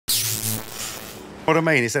What I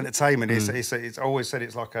mean, it's entertainment. It's always said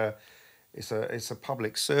it's like it's a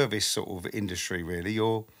public service sort of industry. Really,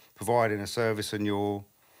 you're providing a service, and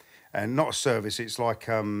not a service. It's like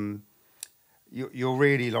you're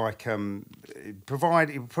really like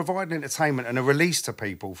providing entertainment and a release to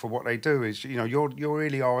people for what they do. Is you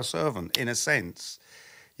really are a servant in a sense.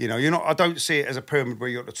 You're not. I don't see it as a pyramid where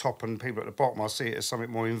you're at the top and people at the bottom. I see it as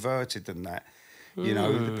something more inverted than that.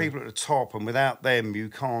 The people at the top, and without them, you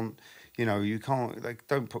can't. You can't. They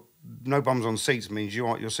don't put no bums on seats means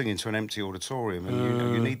you're singing to an empty auditorium,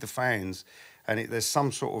 and you need the fans, and there's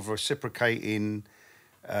some sort of reciprocating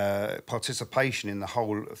participation in the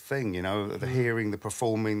whole thing. The hearing, the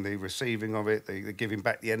performing, the receiving of it, the giving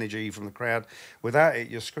back the energy from the crowd. Without it,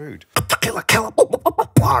 you're screwed. Killa Kela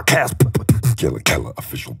podcast.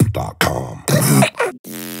 KillaKelaOfficial.com.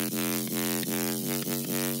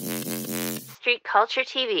 Street Culture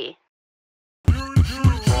TV.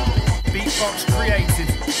 Beatbox created.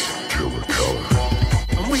 Killa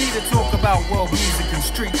Kela. And we're here to talk about world music and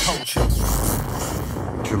street culture.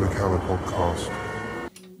 Killa Kela podcast.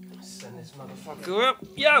 Send this motherfucker up.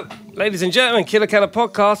 Yo, ladies and gentlemen, Killa Kela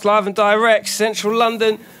podcast, live and direct, Central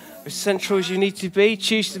London. As central as you need to be,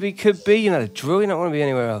 choose to be, could be. You know the drill, you don't want to be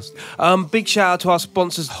anywhere else. Big shout out to our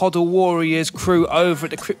sponsors, Hodl Warriors crew over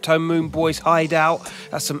at the Crypto Moon Boys Hideout.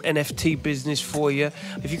 That's some NFT business for you.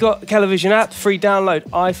 If you've got the Television app, free download,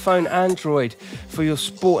 iPhone, Android, for your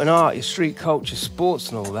sport and art, your street culture, sports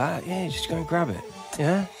and all that. Yeah, just go and grab it.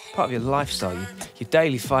 Yeah? Part of your lifestyle, your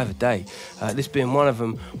daily 5 a day. This being one of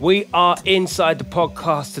them. We are inside the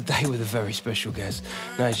podcast today with a very special guest.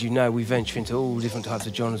 Now, as you know, we venture into all different types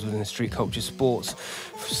of genres within the street culture, sports,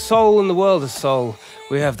 soul and the world of soul.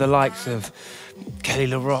 We have the likes of Kelly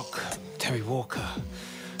LaRock, Terry Walker.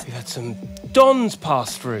 We've had some Dons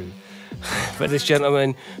pass through. But this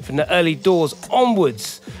gentleman, from the early doors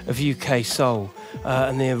onwards of UK soul,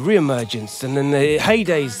 and the re-emergence, and then the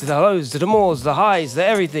heydays, the lows, the moors, the highs, the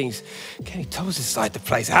everythings. Kenny Thomas inside the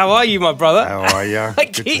place. How are you, my brother? How are you?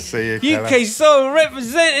 Good to see you, UK Kella. soul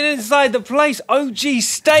represented inside the place. OG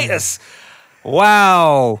status.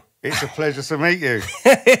 Wow. It's a pleasure to meet you.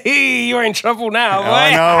 You're in trouble now,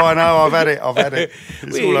 I mate. know. I've had it.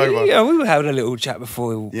 It's all over. Yeah, we were having a little chat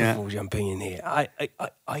before we jumping in here.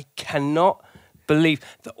 I cannot believe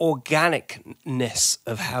the organicness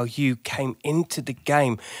of how you came into the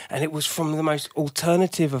game, and it was from the most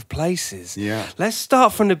alternative of places. Yeah. Let's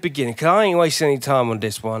start from the beginning, because I ain't wasting any time on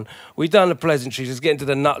this one. We've done the pleasantries. Let's get into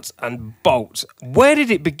the nuts and bolts. Where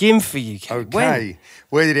did it begin for you, Kenny? Okay.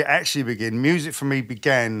 Where did it actually begin? Music for me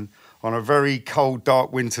began on a very cold,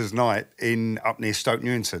 dark winter's night up near Stoke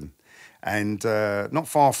Newington, and not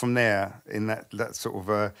far from there, in that sort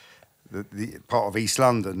of the part of East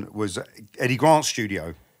London, was Eddie Grant's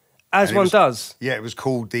studio. As one does. Yeah, it was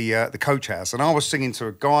called the Coach House. And I was singing to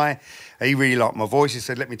a guy. He really liked my voice. He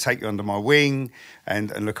said, let me take you under my wing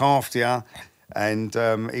and look after you. And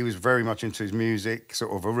he was very much into his music,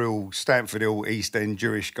 sort of a real Stamford Hill, East End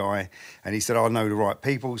Jewish guy. And he said, I know the right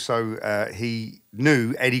people. So he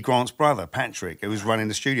knew Eddie Grant's brother, Patrick, who was running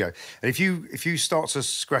the studio. And if you start to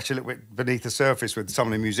scratch a little bit beneath the surface with some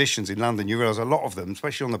of the musicians in London, you realise a lot of them,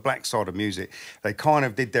 especially on the black side of music, they kind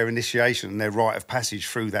of did their initiation and their rite of passage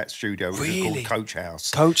through that studio, which is called Coach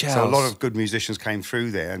House. Coach House. So a lot of good musicians came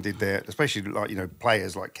through there and did their, especially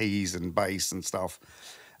players like keys and bass and stuff.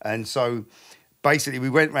 And so basically, we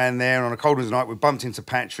went round there, and on a cold winter's night, we bumped into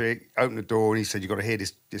Patrick, opened the door, and he said, you've got to hear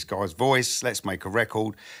this guy's voice, let's make a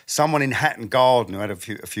record. Someone in Hatton Garden who had a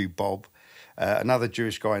few bob, another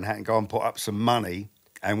Jewish guy in Hatton Garden put up some money,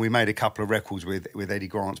 and we made a couple of records with Eddie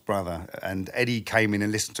Grant's brother. And Eddie came in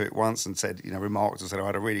and listened to it once and said, remarked and said, I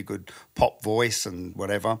had a really good pop voice and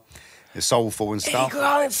whatever, soulful and stuff. Eddie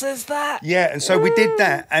Grant says that? Yeah, and so we did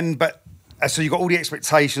that, so you got all the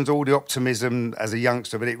expectations, all the optimism as a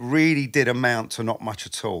youngster, but it really did amount to not much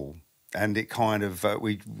at all. And it kind of,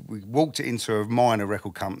 we walked it into a minor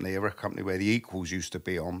record company where the Equals used to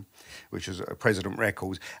be on, which was President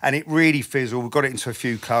Records. And it really fizzled. We got it into a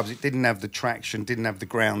few clubs. It didn't have the traction, didn't have the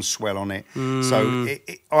groundswell on it. So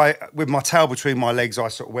I, with my tail between my legs, I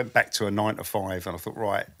sort of went back to a 9 to 5. And I thought,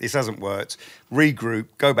 right, this hasn't worked. Regroup,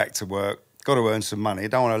 go back to work, got to earn some money. I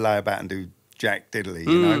don't want to lay about and do Jack Diddley,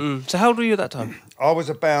 you know. So how old were you at that time? I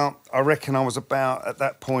reckon I was about, at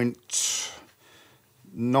that point,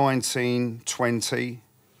 19, 20,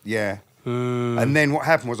 yeah. And then what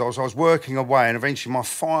happened was I was working away, and eventually my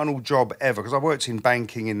final job ever, because I worked in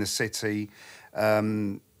banking in the city,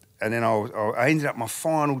 and then I ended up my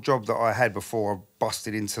final job that I had before I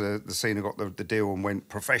busted into the scene and got the deal and went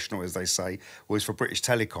professional, as they say, was for British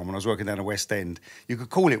Telecom, and I was working down the West End. You could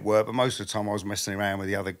call it work, but most of the time I was messing around with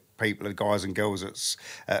the other people, the guys and girls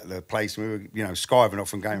at the place. We were, you know, skiving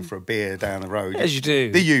off and going for a beer down the road. As you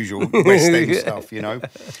do. The usual West End stuff, you know.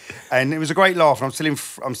 And it was a great laugh, and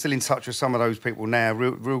I'm still in touch with some of those people now,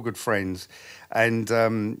 real good friends. And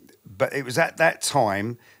but it was at that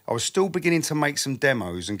time I was still beginning to make some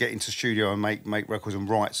demos and get into studio and make records and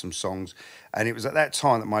write some songs. And it was at that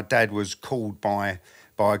time that my dad was called by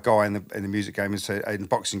a guy in the music game and said, in the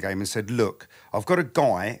boxing game, and said, "Look, I've got a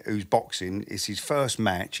guy who's boxing. It's his first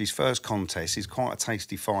match, his first contest. He's quite a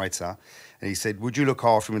tasty fighter." And he said, "Would you look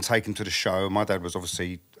after him and take him to the show?" And my dad was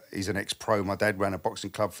obviously, he's an ex-pro. My dad ran a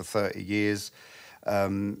boxing club for 30 years.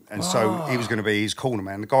 So he was going to be his corner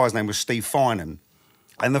man. The guy's name was Steve Finan.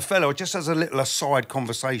 And the fellow, just as a little aside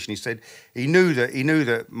conversation, he said he knew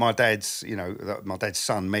that my dad's, you know, that my dad's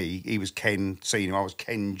son, me, he was Ken Senior, I was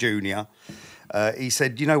Ken Junior. He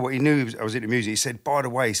said, you know what, he knew I was into music. He said, by the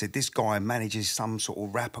way, he said, this guy manages some sort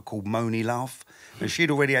of rapper called Moni Love. And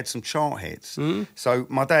she'd already had some chart hits. So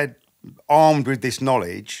my dad, armed with this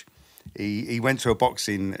knowledge, he went to a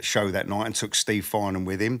boxing show that night and took Steve Finan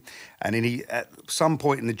with him. And then at some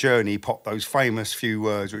point in the journey, he popped those famous few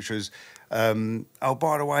words, which was, "Oh,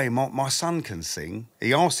 by the way, my son can sing."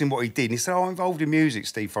 He asked him what he did, and he said, "Oh, I'm involved in music,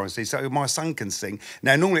 Steve Finan." He said, "Oh, my son can sing."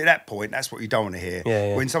 Now, normally at that point, that's what you don't want to hear.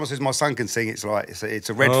 Yeah. When someone says, "My son can sing," it's like, it's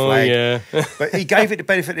a red flag. Yeah. But he gave it the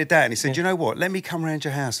benefit of the doubt, and he said, "You know what, let me come round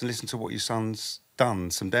your house and listen to what your son's done,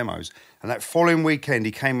 some demos." And that following weekend,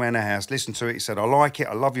 he came round the house, listened to it, he said, "I like it,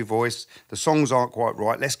 I love your voice, the songs aren't quite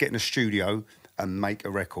right, let's get in a studio and make a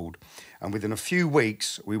record." And within a few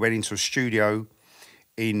weeks, we went into a studio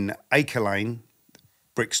in Acre Lane,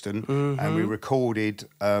 Brixton, and we recorded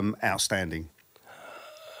Outstanding.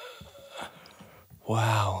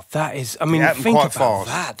 Wow, that is, I mean, It happened think quite about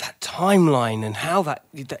fast. that timeline and how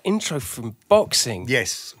the intro from boxing.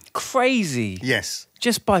 Yes. Crazy. Yes.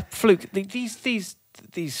 Just by fluke.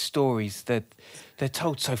 These stories, they're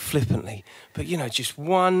told so flippantly, but you know, just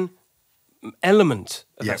one element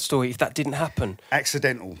of that story, if that didn't happen.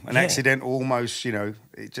 Accidental. Accidental almost, you know,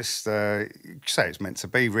 it just, you say it's meant to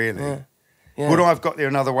be, really. Yeah. Yeah. Would I have got there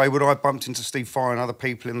another way? Would I have bumped into Steve Fire and other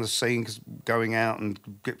people in the scene going out and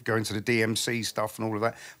going to the DMC stuff and all of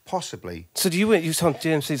that? Possibly. So you were on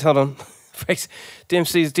DMC's, hold on,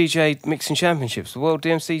 DMC's DJ Mixing Championships, the World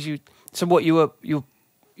DMC's, so what, you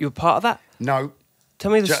were part of that? No.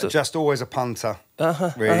 Tell me the story. Just always a punter,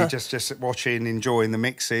 really. Just watching, enjoying the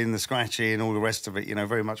mixing, the scratching, all the rest of it. You know,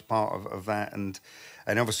 very much part of that. And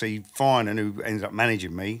obviously Finan, who ended up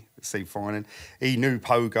managing me, Steve Finan, he knew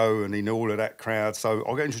Pogo and he knew all of that crowd. So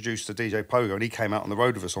I got introduced to DJ Pogo, and he came out on the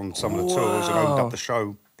road with us on some of the tours and opened up the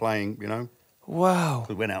show playing. You know. Wow.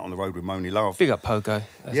 We went out on the road with Moni Love. Big up Pogo.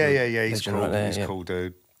 That's Yeah. He's cool. Right there, He's cool,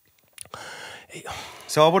 dude.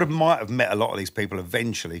 So I might have met a lot of these people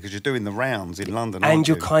eventually, because you're doing the rounds in London, and aren't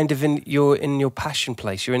you? you're kind of in your passion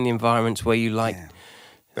place. You're in the environments where you like. Yeah.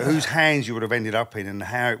 But whose hands you would have ended up in, and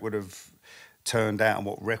how it would have turned out, and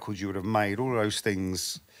what records you would have made, all of those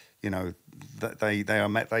things, you know, that they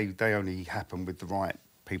only happen with the right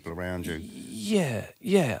people around you.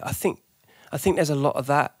 Yeah. I think there's a lot of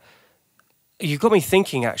that. You've got me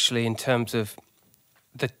thinking, actually, in terms of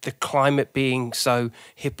the climate being so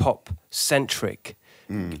hip hop centric.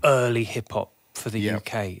 Early hip hop for the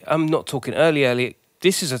UK. I'm not talking early.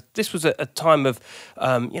 This was a time of,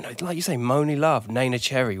 you know, like you say, Moni Love, Nana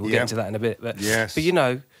Cherry. We'll get into that in a bit. But you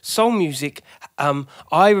know, soul music.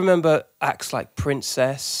 I remember acts like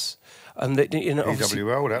Princess. And you know,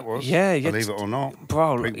 EWL, that was. Yeah. Believe it or not.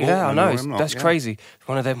 Bro, I know. That's crazy.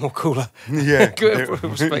 One of them more cooler. Yeah. Good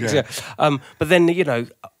respect, yeah. But then, you know,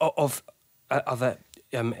 of other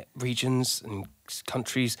regions and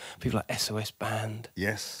countries, people like SOS Band.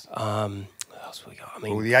 Yes. What else we got? I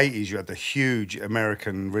mean, Well, the 80s, you had the huge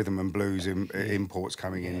American rhythm and blues imports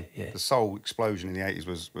coming in. Yeah. The soul explosion in the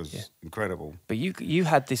 80s was incredible. but you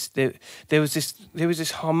had this. There was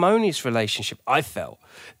this harmonious relationship. I felt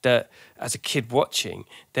that as a kid watching,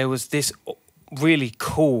 there was this really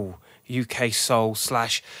cool UK soul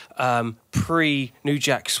 / pre New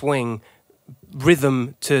Jack Swing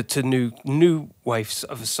rhythm to new waves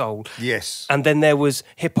of a soul. Yes. And then there was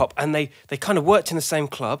hip hop, and they kind of worked in the same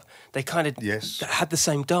club. They kind of had the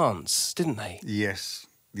same dance, didn't they? Yes.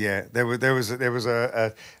 Yeah. There was an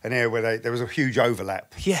area where there was a huge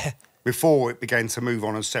overlap. Yeah. Before it began to move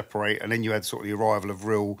on and separate, and then you had sort of the arrival of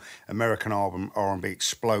real American R&B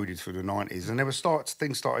exploded through the 90s, and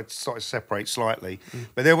things started to separate slightly.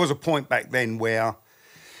 But there was a point back then where,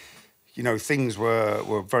 you know, things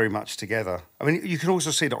were very much together. I mean, you can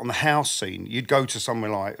also see that on the house scene. You'd go to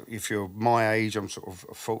somewhere like, if you're my age, I'm sort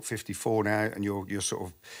of 54 now, and you're sort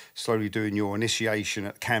of slowly doing your initiation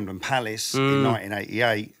at Camden Palace in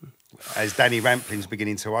 1988, as Danny Ramplin's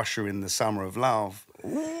beginning to usher in the summer of love.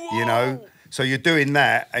 You know, so you're doing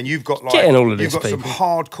that, and you've got like Getting all of you've this, got some people.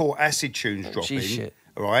 hardcore acid tunes dropping, Shit.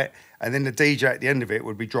 right? And then the DJ at the end of it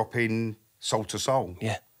would be dropping soul to soul.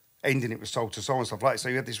 Yeah. Ending it with soul to soul and stuff like that. So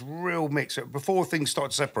you had this real mix. Before things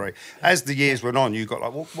started to separate, as the years went on, you got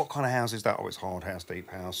like, what kind of house is that? Oh, it's hard house,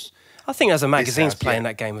 deep house. I think as a magazine's house, playing yeah.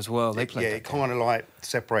 that game as well. They play. Yeah, that it game. kind of like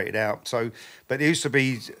separated out. So, but there used to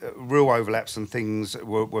be real overlaps and things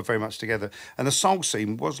were very much together. And the soul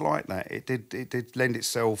scene was like that. It did lend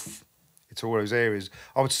itself to all those areas.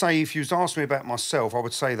 I would say, if you was asking me about myself, I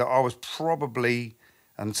would say that I was probably,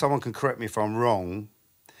 and someone can correct me if I'm wrong,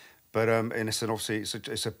 but obviously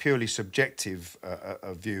it's a purely subjective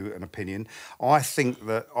view and opinion. I think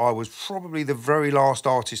that I was probably the very last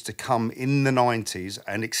artist to come in the 90s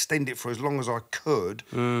and extend it for as long as I could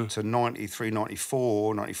to 93,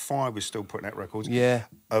 94, 95. We're still putting out records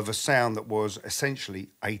of a sound that was essentially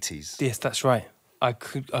 80s. Yes, that's right. I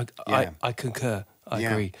concur. I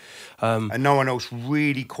agree. And no one else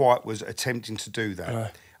really quite was attempting to do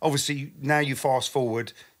that. Obviously, now you fast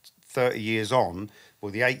forward 30 years on.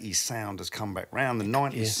 Well, the 80s sound has come back round, the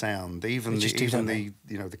 90s sound, even the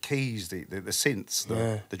you know, the keys, the synths,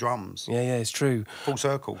 the drums. Yeah, it's true. Full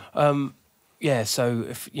circle. Yeah, so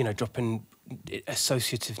if you know, dropping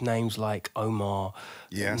associative names like Omar,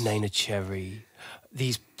 Nana Cherry,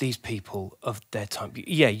 these people of their time.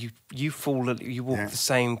 Yeah, you walk the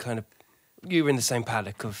same kind of. You're in the same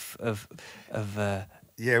paddock of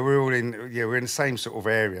yeah, we're in the same sort of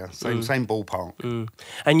area, same ballpark.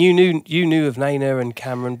 And you knew of Nana and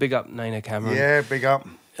Cameron. Big up Nana Cameron. Yeah, big up.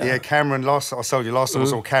 Yeah, Cameron. I told you last time I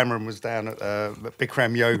saw Cameron was down at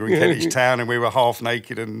Bikram Yoga in Kentish Town, and we were half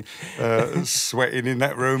naked and sweating in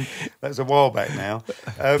that room. That was a while back now.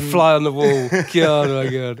 Fly on the wall. God, my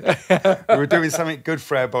God. We were doing something good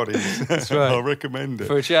for our bodies. That's right. I recommend it.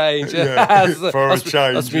 For a change. For a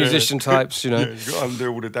change. Us musician types, you know. Yeah, you've got to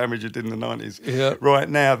undo all the damage you did in the 90s. Yeah. Right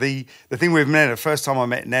now, the thing with Nana, the first time I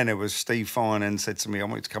met Nana was Steve Finan said to me, I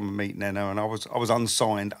wanted to come and meet Nana, and I was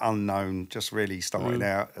unsigned, unknown, just really starting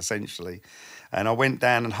out, essentially. And I went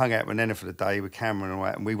down and hung out with Nana for the day with Cameron and all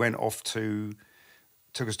that, and we went off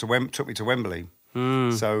took me to Wembley.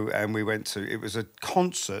 So, and we went to, it was a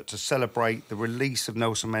concert to celebrate the release of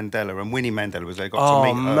Nelson Mandela, and Winnie Mandela was there. Got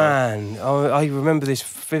to meet her. Man, I remember this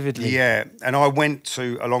vividly. Yeah, and I went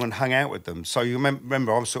along and hung out with them. So you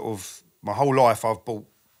remember, I'm sort of, my whole life I've bought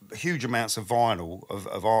huge amounts of vinyl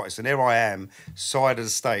of artists, and here I am, side of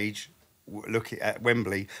the stage, looking at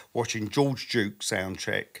Wembley, watching George Duke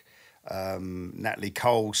soundcheck, Natalie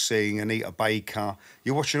Cole sing, Anita Baker.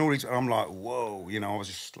 You're watching all these, and I'm like, whoa, you know, I was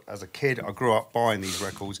just, as a kid, I grew up buying these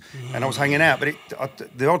records, and I was hanging out, but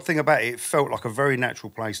the odd thing about it felt like a very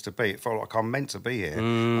natural place to be. It felt like I'm meant to be here.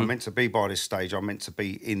 I'm meant to be by this stage. I'm meant to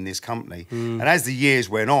be in this company. And as the years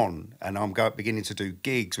went on, and I'm beginning to do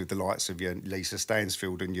gigs with the likes of your Lisa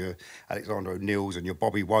Stansfield and your Alexander O'Neills and your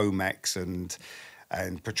Bobby Womack's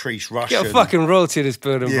and Patrice Russian. Get a fucking royalty in this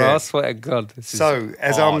building, bro. I swear to God. So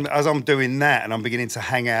as I'm doing that, and I'm beginning to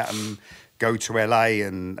hang out and go to LA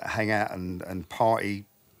and hang out and party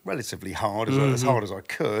relatively hard, as hard as I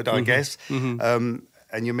could, I guess. And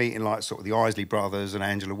you're meeting like sort of the Isley Brothers and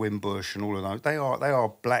Angela Wimbush and all of those. They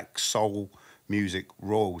are black soul music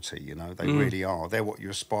royalty. You know, they really are. They're what you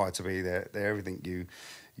aspire to be. They're everything you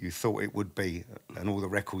thought it would be, and all the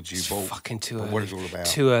records you bought. Fucking too early. What it's all about.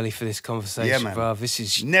 Too early for this conversation, Yeah, man. bruv. This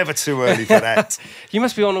is Never too early for that. You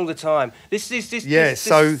must be on all the time. This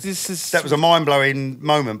That was a mind-blowing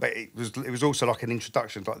moment, but it was also like an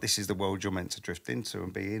introduction. Like, this is the world you're meant to drift into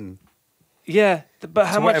and be in. Yeah, but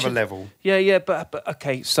how To much? whatever level. Yeah, but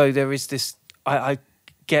okay. So there is this. I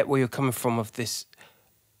get where you're coming from. Of this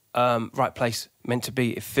right place meant to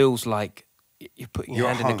be. It feels like you're putting your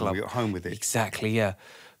hand in the glove. You're at home with it. Exactly. Yeah,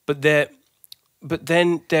 but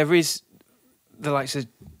then there is the likes of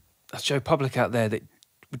Joe Public out there that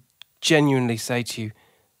would genuinely say to you,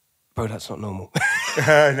 "Bro, that's not normal."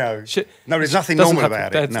 No, there's nothing normal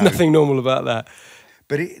about it. There's nothing normal about that.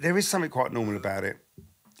 But there is something quite normal about it,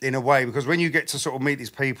 in a way, because when you get to sort of meet these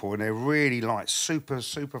people and they're really like super,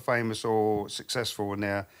 super famous or successful, and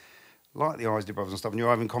they're like the Isley Brothers and stuff, and you're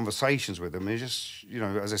having conversations with them, and you're just, you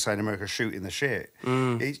know, as they say in America, shooting the shit.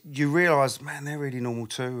 You realise, man, they're really normal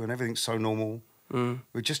too, and everything's so normal.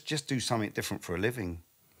 We just do something different for a living.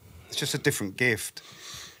 It's just a different gift.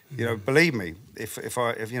 You know, believe me, if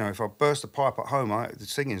I burst a pipe at home, the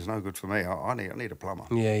singing's no good for me. I need a plumber.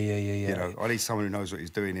 Yeah. You know, I need someone who knows what he's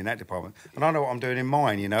doing in that department, and I know what I'm doing in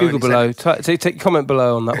mine. You know, Google below. Take comment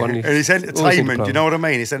below on that one. And it's entertainment. You know what I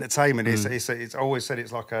mean? It's entertainment. It's always said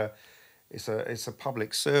it's like it's a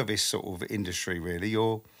public service sort of industry. Really,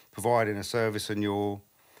 you're providing a service, and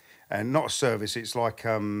not a service. It's like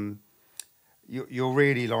you're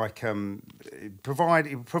really like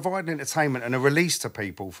providing entertainment and a release to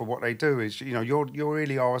people for what they do. Is you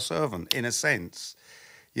really are a servant in a sense.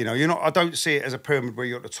 You know, you're not. I don't see it as a pyramid where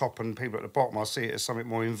you're at the top and people at the bottom. I see it as something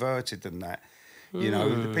more inverted than that. You know,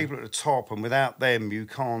 the people at the top, and without them, you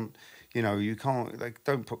can't. You know, you can't. They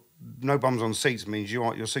don't put no bums on seats. Means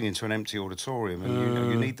you're singing to an empty auditorium, and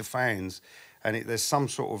you need the fans, and there's some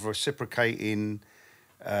sort of reciprocating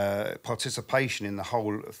participation in the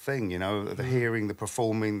whole thing. You know, the hearing, the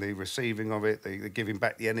performing, the receiving of it, the giving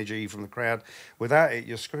back the energy from the crowd. Without it,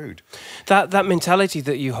 you're screwed. That mentality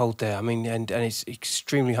that you hold there, I mean, and it's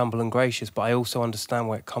extremely humble and gracious, but I also understand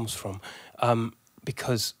where it comes from,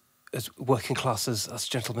 because as working class as us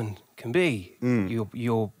gentlemen can be,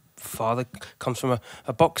 your father comes from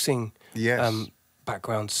a boxing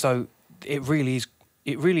background, so it really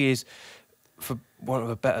is, for want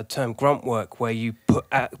of a better term, grunt work, where you put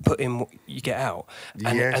in what you get out,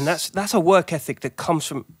 and that's a work ethic that comes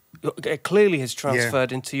from. It clearly has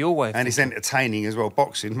transferred into your way, and it's entertaining as well.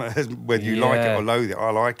 Boxing, whether you like it or loathe it,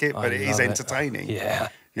 I like it, but it is entertaining. Yeah,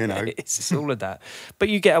 you know, it's all of that. But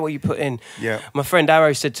you get out what you put in. Yeah. My friend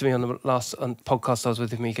Arrow said to me on the last podcast I was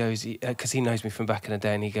with him. He goes, because he knows me from back in the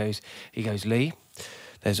day, and he goes, Lee,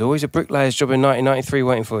 there's always a bricklayer's job in 1993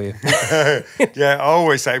 waiting for you. Yeah, I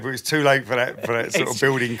always say, but it's too late for that sort of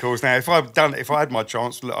building course now. If I had my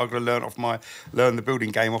chance, I could have learned the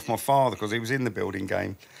building game off my father, because he was in the building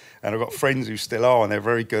game, and I've got friends who still are, and they're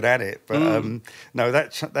very good at it. But no,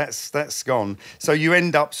 that's gone. So you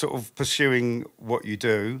end up sort of pursuing what you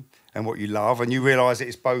do and what you love, and you realise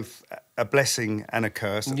it's both a blessing and a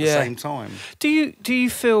curse at the same time. Do you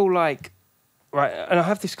feel like, right? And I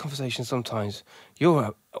have this conversation sometimes. You're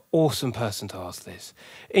an awesome person to ask this.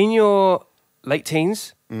 In your late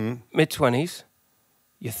teens, mid-20s,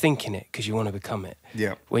 you're thinking it because you want to become it.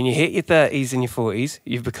 Yeah. When you hit your 30s and your 40s,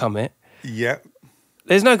 you've become it. Yeah.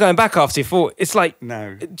 There's no going back after your 40s. It's like,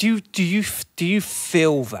 no. Do you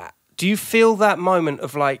feel that? Do you feel that moment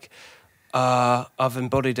of like, I've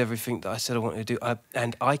embodied everything that I said I wanted to do,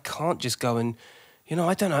 and I can't just go and,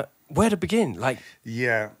 I don't know where to begin. Like,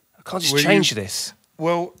 I can't just change this.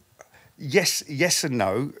 Well, yes and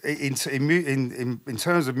no. In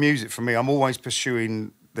terms of music, for me, I'm always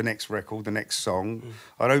pursuing the next record, the next song.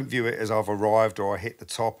 I don't view it as I've arrived or I hit the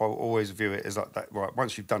top. I always view it as like that. Right,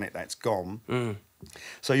 once you've done it, that's gone.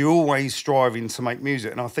 So you're always striving to make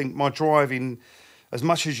music, and I think my driving, as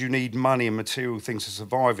much as you need money and material things to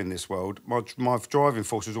survive in this world, my driving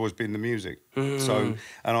force has always been the music. So,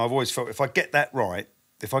 and I've always felt if I get that right,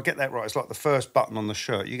 it's like the first button on the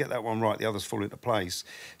shirt. You get that one right, the others fall into place.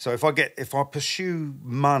 So if I pursue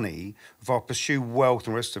money, if I pursue wealth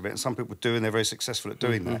and the rest of it, and some people do, and they're very successful at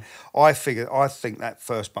doing that, I think that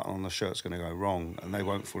first button on the shirt's going to go wrong, and they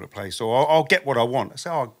won't fall into place. So I'll get what I want.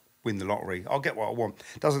 So I'll win the lottery. I'll get what I want.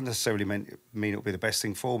 Doesn't necessarily mean it'll be the best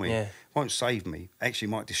thing for me. Yeah. It won't save me. Actually,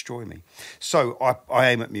 might destroy me. So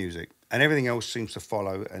I aim at music. And everything else seems to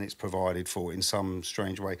follow, and it's provided for in some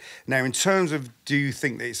strange way. Now, in terms of do you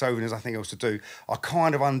think that it's over and there's nothing else to do, I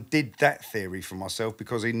kind of undid that theory for myself,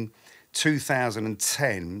 because in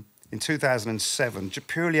 2010, in 2007,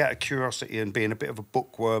 purely out of curiosity and being a bit of a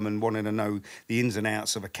bookworm and wanting to know the ins and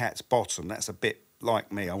outs of a cat's bottom, that's a bit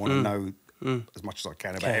like me. I want to know as much as I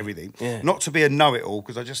can about everything. Yeah. Not to be a know-it-all,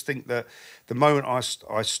 because I just think that the moment I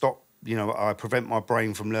stop, I prevent my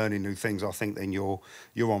brain from learning new things, I think then you're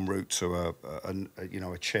en route to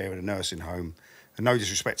a chair in a nursing home. And no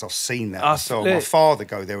disrespect, I've seen that myself. My father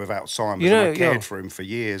go there with Alzheimer's, and I cared for him for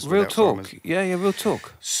years. Real talk. Yeah, real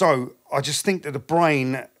talk. So I just think that the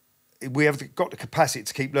brain, we have got the capacity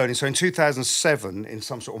to keep learning. So in 2007, in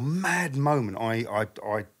some sort of mad moment,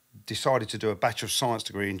 I decided to do a Bachelor of Science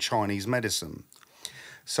degree in Chinese medicine.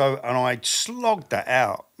 So, and I slogged that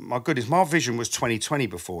out. My goodness, my vision was 2020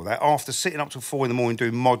 before that. After sitting up till 4 a.m.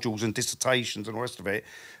 doing modules and dissertations and the rest of it,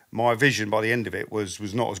 my vision by the end of it was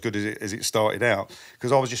not as good as it started out,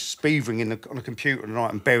 because I was just speavering on a computer at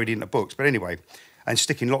night and buried into books. But anyway, and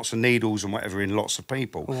sticking lots of needles and whatever in lots of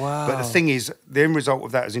people. Wow. But the thing is, the end result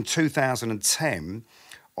of that is in 2010,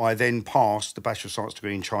 I then passed the Bachelor of Science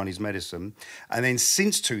degree in Chinese medicine. And then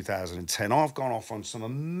since 2010, I've gone off on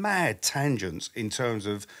some mad tangents in terms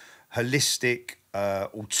of holistic,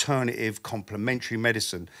 alternative, complementary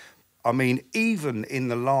medicine. I mean, even in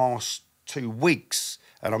the last 2 weeks,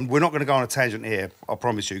 and we're not going to go on a tangent here, I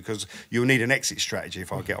promise you, because you'll need an exit strategy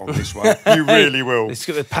if I get on this one. You really will. Let's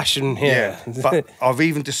get the passion here. Yeah, but I've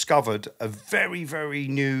even discovered a very, very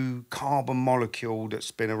new carbon molecule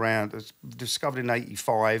that's been around. It's discovered in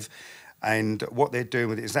 '85, and what they're doing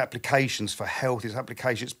with it is applications for health. It's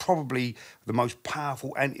applications. It's probably the most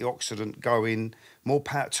powerful antioxidant going. More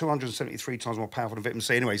power, 273 times more powerful than vitamin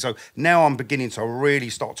C. Anyway, so now I'm beginning to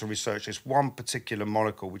really start to research this one particular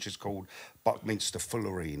molecule, which is called Buckminster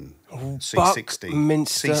fullerene, C60.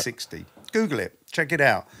 Buckminster. C60. Google it. Check it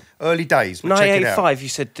out. Early days, but check it out. 1985, you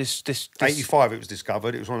said this... 85 it was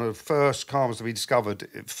discovered. It was one of the first carbons to be discovered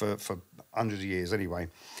for hundreds of years anyway.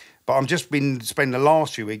 But I've just been spending the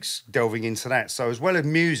last few weeks delving into that. So as well as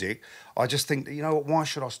music, I just think, you know what, why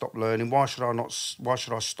should I stop learning? Why should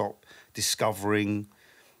I stop discovering?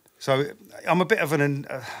 So I'm a bit of an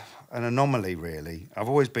anomaly, really. I've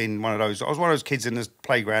always been one of those. I was one of those kids in the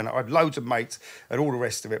playground. I had loads of mates and all the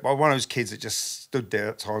rest of it. But I was one of those kids that just stood there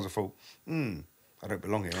at times and thought, I don't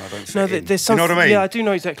belong here. I don't fit in. There's you know what I mean? Yeah, I do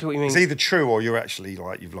know exactly what you mean. It's either true or you're actually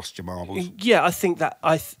like you've lost your marbles. Yeah, I think that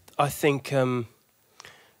I think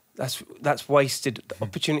that's wasted.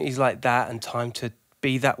 Opportunities like that and time to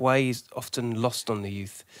be that way is often lost on the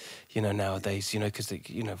youth, you know, nowadays, you know, because,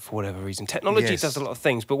 you know, for whatever reason. Technology does a lot of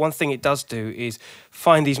things, but one thing it does do is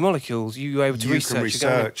find these molecules. You're able to research. Can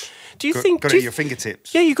research. Do you think... Got it at your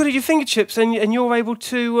fingertips. Yeah, you've got it at your fingertips, and you're able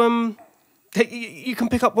to... you can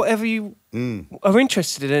pick up whatever you are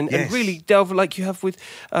interested in and really delve like you have with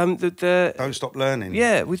the... Don't stop learning.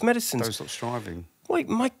 Yeah, with medicines. Don't stop striving. Wait,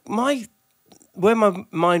 where my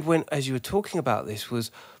mind went as you were talking about this was,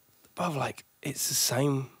 like, it's the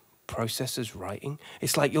same process as writing.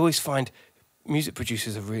 It's like you always find music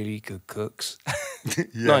producers are really good cooks.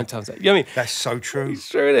 9 times out. You know what I mean? That's so true. It's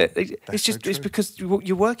true, isn't it? It's because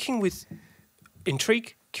you're working with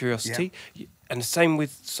intrigue, curiosity, and the same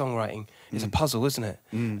with songwriting. It's a puzzle, isn't it?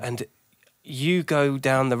 And you go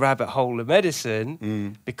down the rabbit hole of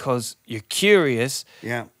medicine because you're curious.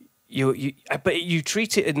 Yeah. But you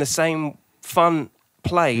treat it in the same fun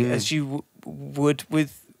play as you would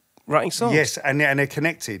with writing songs. Yes, and they're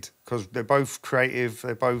connected because they're both creative.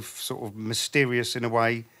 They're both sort of mysterious in a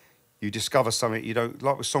way. You discover something you don't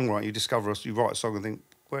like with songwriting. You write a song and think,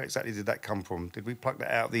 where exactly did that come from? Did we pluck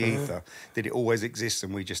that out of the ether? Did it always exist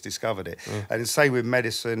and we just discovered it? And same with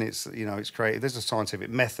medicine. It's, you know, it's creative. There's a scientific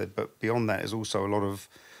method, but beyond that, there's also a lot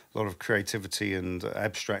of creativity and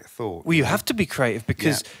abstract thought. Well, you have to be creative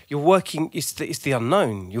because you're working. It's the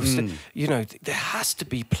unknown. You know, there has to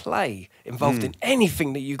be play involved in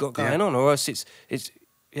anything that you got going on, or else it's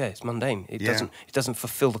mundane. It doesn't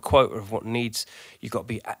fulfil the quota of what needs. You got to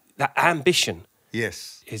be that ambition.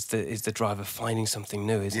 Yes, is the driver finding something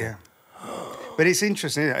new, isn't it? But it's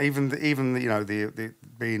interesting, isn't it? Even you know the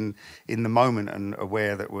being in the moment and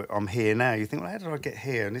aware that I'm here now. You think, well, how did I get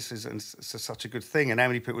here? And this is such a good thing. And how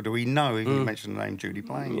many people do we know? Even you mentioned the name Judy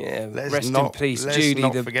Blaine. Yeah, let's in peace, Judy.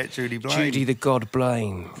 Not forget Judy Blaine. Judy the God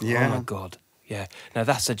Blaine. Yeah. Oh my God. Yeah. Now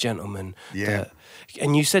that's a gentleman. Yeah.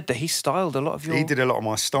 And you said that he styled a lot of your... He did a lot of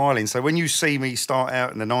my styling. So when you see me start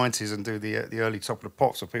out in the 90s and do the early Top of the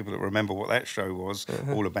Pops, for people that remember what that show was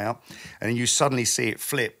all about, and you suddenly see it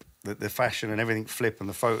flip, the fashion and everything flip, and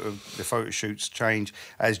the photo shoots change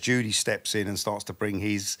as Judy steps in and starts to bring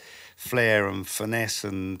his flair and finesse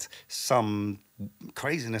and some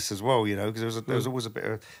craziness as well, you know, because there was always a bit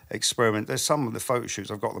of experiment. There's some of the photo shoots,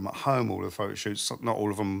 I've got them at home, all of the photo shoots, not all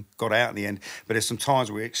of them got out in the end, but there's some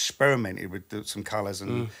times where we experimented with some colours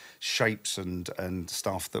and shapes and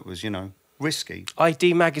stuff that was, you know, risky.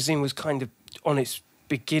 ID magazine was kind of on its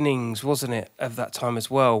beginnings, wasn't it, of that time as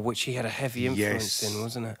well, which he had a heavy influence in,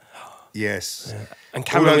 wasn't it? Yes. Yeah. And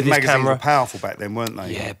camera with his magazines camera. were powerful back then, weren't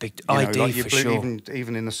they? Yeah, big you ID know, like for sure.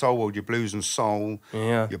 Even in the soul world, your blues and soul,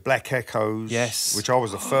 your Black Echoes, which I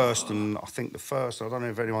was the first, and I think the first, I don't know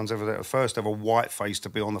if anyone's ever there, the first ever white face to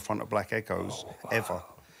be on the front of Black Echoes, ever.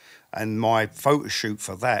 And my photo shoot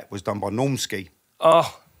for that was done by Normski.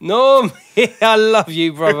 Oh, Norm, I love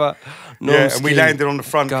you, brother. And we landed on the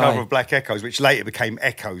front cover of Black Echoes, which later became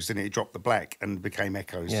Echoes, and it dropped the black and became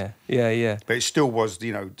Echoes. Yeah. But it still was,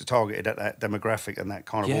 you know, targeted at that demographic and that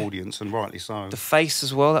kind of audience, and rightly so. The Face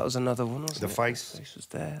as well, that was another one, wasn't it? The Face. The Face was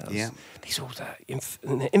there. These are all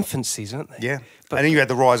in their infancies, weren't they? Yeah. But, and then you had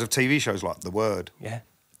the rise of TV shows like The Word. Yeah.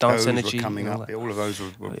 Dance Energy were coming up. All of those were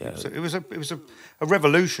so it was a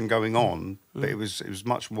revolution going on, but it was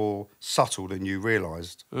much more subtle than you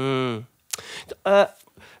realised. I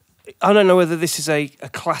don't know whether this is a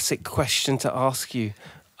classic question to ask you,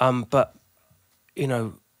 but you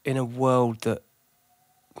know, in a world that,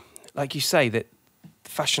 like you say, that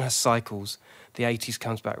fashion has cycles. The 80s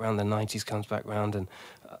comes back round, the 90s comes back round,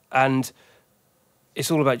 and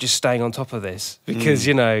it's all about just staying on top of this because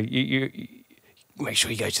you know you make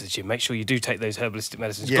sure you go to the gym, make sure you do take those herbalistic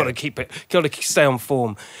medicines. You've got to stay on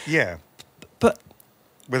form. Yeah, but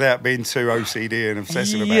without being too OCD and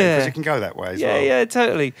obsessive about it, because it can go that way as well. Yeah,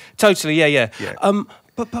 totally, yeah.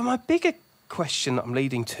 But my bigger question that I'm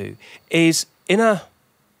leading to is in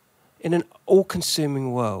an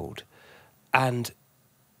all-consuming world, and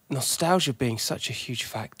nostalgia being such a huge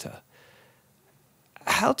factor.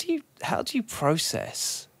 How do you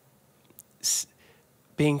process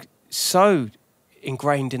being so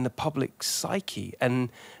ingrained in the public psyche and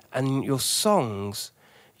your songs?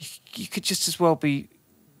 You could just as well be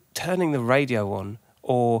turning the radio on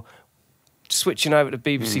or switching over to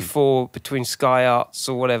BBC Four between Sky Arts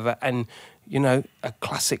or whatever, and you know, a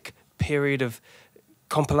classic period of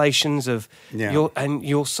compilations of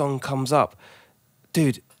your song comes up,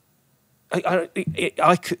 dude.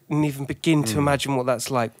 I couldn't even begin to imagine what that's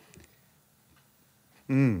like.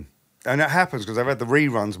 And it happens because I've had the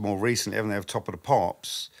reruns more recently, haven't they, of Top of the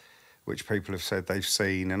Pops, which people have said they've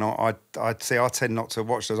seen, and I'd say I tend not to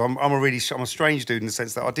watch those. I'm a strange dude in the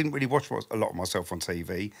sense that I didn't really watch a lot of myself on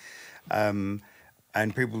TV,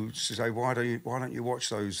 and people say, why don't you watch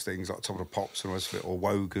those things like Top of the Pops and all the rest of it, or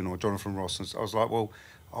Wogan or Jonathan Ross? And I was like, well,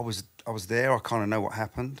 I was there. I kind of know what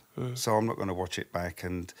happened, so I'm not going to watch it back.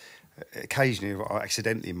 And occasionally, I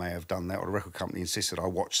accidentally may have done that, or the record company insisted I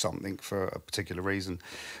watch something for a particular reason.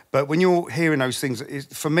 But when you're hearing those things,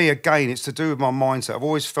 for me, again, it's to do with my mindset. I've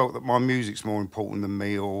always felt that my music's more important than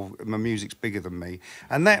me, or my music's bigger than me.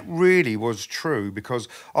 And that really was true, because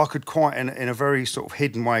I could quite, in a very sort of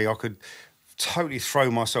hidden way, I could totally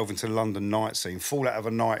throw myself into the London night scene, fall out of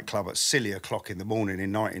a nightclub at silly o'clock in the morning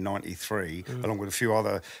in 1993, along with a few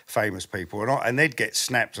other famous people, and they'd get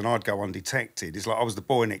snapped and I'd go undetected. It's like I was the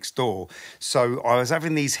boy next door. So I was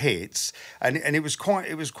having these hits, and it was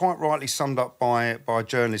quite rightly summed up by a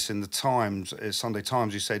journalist in the Times, Sunday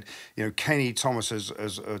Times, who said, you know, Kenny Thomas has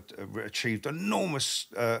achieved enormous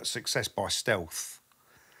success by stealth.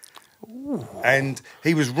 Ooh. And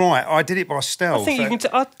he was right. I did it by stealth. I think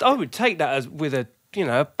I would take that as with a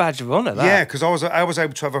badge of honour. Yeah, because I was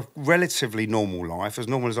able to have a relatively normal life, as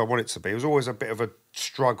normal as I want it to be. It was always a bit of a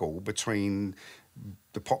struggle between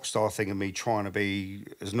the pop star thing and me trying to be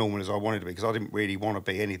as normal as I wanted to be, because I didn't really want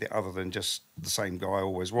to be anything other than just the same guy I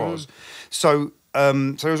always was. So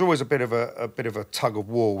there was always a bit of a tug of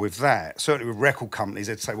war with that. Certainly with record companies,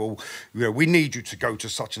 they'd say, well, you know, we need you to go to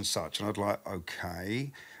such and such, and I'd like,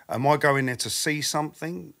 okay. Am I going there to see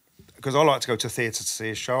something? Because I like to go to theatre to see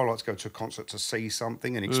a show. I like to go to a concert to see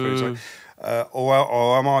something and experience it. Or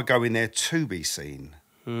am I going there to be seen?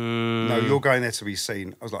 No, you're going there to be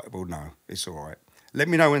seen. I was like, well, no, it's all right. Let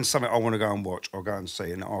me know when something I want to go and watch, I'll go and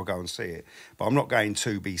see, and I'll go and see it. But I'm not going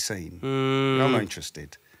to be seen. I'm not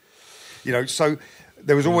interested. You know, so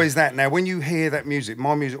there was always that. Now, when you hear that music,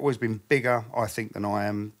 my music's always been bigger, I think, than I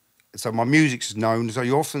am. So my music's known. So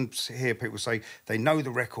you often hear people say they know the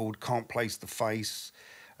record, can't place the face,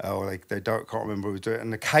 or they can't remember who did it.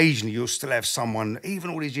 And occasionally you'll still have someone,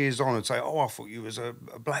 even all these years on, and say, oh, I thought you was a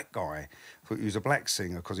black guy. I thought you was a black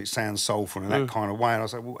singer because it sounds soulful in that kind of way. And I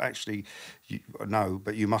say, well, actually, no,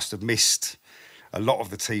 but you must have missed a lot of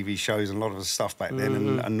the TV shows and a lot of the stuff back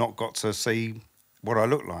then and not got to see what I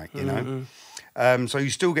look like, you know. So you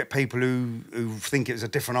still get people who think it's a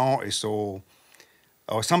different artist, or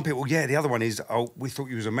some people, the other one is, we thought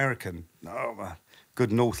you was American. No, I'm a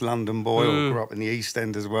good North London boy, or grew up in the East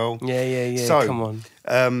End as well. Yeah, so, come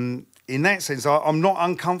on. In that sense, I'm not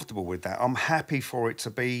uncomfortable with that. I'm happy for it to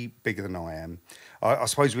be bigger than I am. I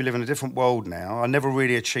suppose we live in a different world now. I never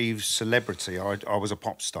really achieved celebrity. I was a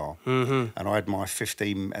pop star. And I had my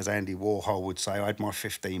 15, as Andy Warhol would say, I had my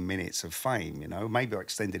 15 minutes of fame, you know. Maybe I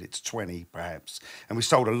extended it to 20, perhaps. And we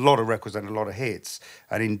sold a lot of records and a lot of hits,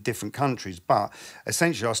 and in different countries. But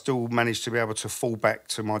essentially, I still managed to be able to fall back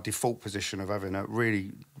to my default position of having a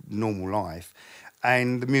really normal life.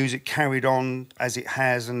 And the music carried on as it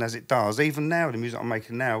has and as it does. Even now, the music I'm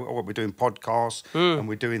making now, we're doing podcasts and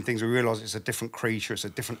we're doing things. We realise it's a different creature, it's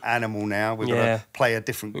a different animal now. We've got to play a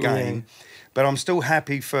different game. But I'm still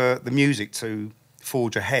happy for the music to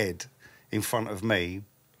forge ahead in front of me.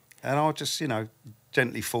 And I'll just,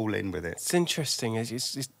 gently fall in with it. It's interesting.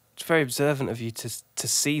 It's very observant of you to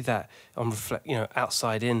see that on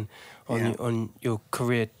outside in on your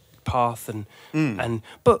career path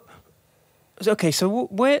but. Okay, so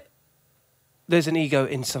where there's an ego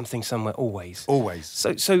in something somewhere, always. Always.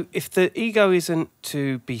 So if the ego isn't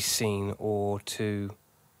to be seen or to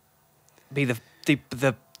be the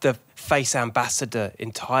the face ambassador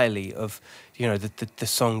entirely of, you know, the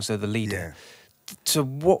songs are the leader. Yeah. So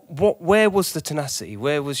where was the tenacity?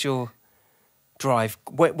 Where was your drive?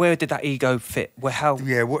 Where did that ego fit? How?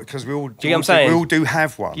 Yeah, because we all Do you know what I'm saying? we all do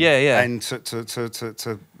have one. Yeah, yeah. And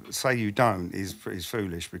to say you don't is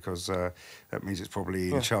foolish, because that means it's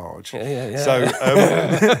probably in charge. Yeah. So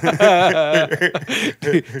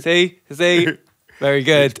see, very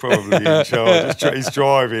good. it's probably in charge. It's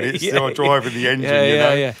driving. It's driving the engine. Yeah, you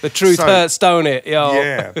know? yeah. The truth hurts, don't it? Yo.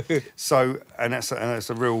 Yeah. So that's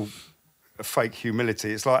a real fake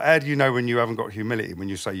humility. It's like, how do you know when you haven't got humility when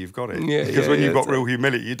you say you've got it? Yeah, because when you've got real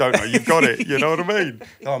humility, you don't know you've got it. You know what I mean?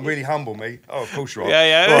 Oh, I'm really humble, me. Oh, of course you are.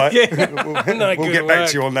 Yeah. Right. No, we'll get back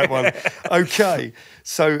to you on that one. Okay.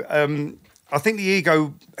 So I think the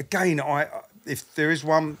ego, again, if there is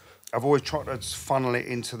one, I've always tried to funnel it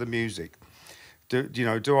into the music.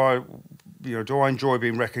 Do I enjoy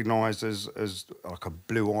being recognised as like a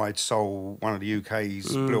blue-eyed soul, one of the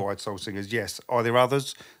UK's blue-eyed soul singers? Yes. Are there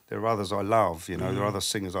others? There are others I love. There are other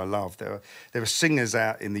singers I love. There are singers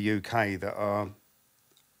out in the UK that are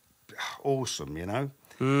awesome.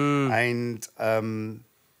 And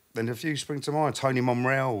then a few spring to mind. Tony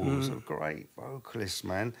Monreal's a great vocalist,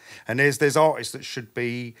 man. And there's artists that should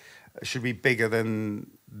be bigger than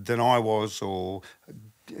I was, or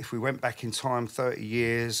if we went back in time 30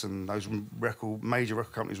 years and those major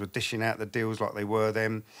record companies were dishing out the deals like they were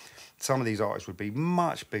then, some of these artists would be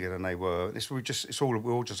much bigger than they were.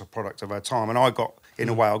 We're all just a product of our time. And I got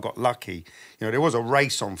lucky. There was a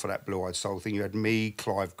race on for that blue-eyed soul thing. You had me,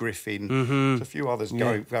 Clive Griffin, there's a few others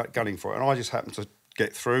gunning for it. And I just happened to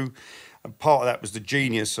get through. And part of that was the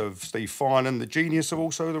genius of Steve Finan, the genius of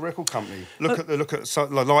also the record company. Look at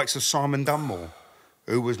the likes of Simon Dunmore.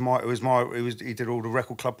 He did all the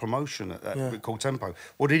record club promotion at that called Tempo.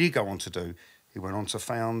 What did he go on to do? He went on to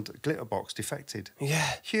found Glitterbox, Defected.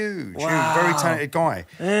 Yeah. Huge, very talented guy.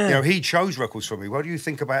 Yeah. He chose records for me. What do you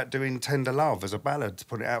think about doing Tender Love as a ballad to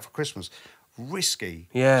put it out for Christmas? Risky.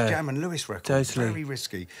 Yeah. Jam and Lewis record. Totally. Very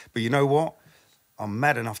risky. But you know what? I'm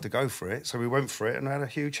mad enough to go for it. So we went for it and had a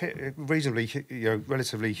huge hit,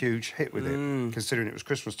 relatively huge hit with it, considering it was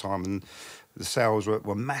Christmas time and the sales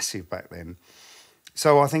were massive back then.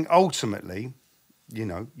 So I think ultimately,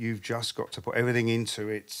 you've just got to put everything into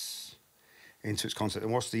its concept.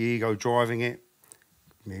 And what's the ego driving it?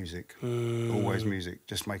 Music. Always music.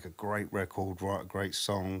 Just make a great record, write a great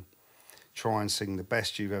song, try and sing the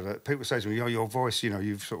best you've ever... People say to me, your voice, you're at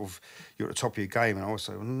the top of your game. And I always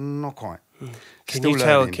say, well, not quite. Can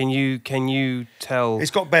you tell? It's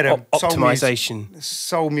got better. Optimization.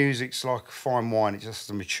 Soul music's like fine wine. It just has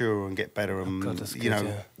to mature and get better. And God, that's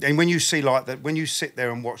good, and when you see like that, when you sit there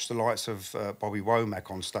and watch the likes of Bobby Womack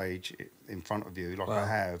on stage in front of you, like I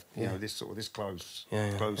have, this close,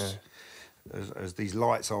 as these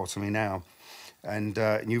lights are to me now, and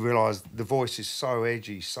you realise the voice is so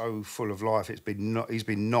edgy, so full of life. He's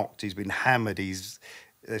been knocked, he's been hammered, there's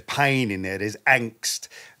pain in there, there's angst.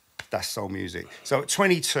 That's soul music. So at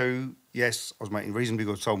 22, yes, I was making reasonably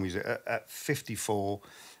good soul music. At 54,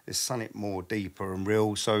 there's something more deeper and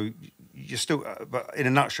real. So you're still, but in a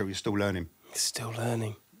nutshell, you're still learning. Still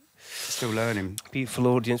learning. Still learning. Beautiful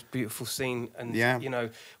audience, beautiful scene, and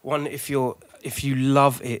if you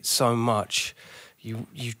love it so much, you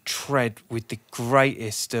tread with the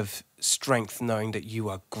greatest of strength, knowing that you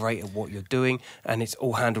are great at what you're doing, and it's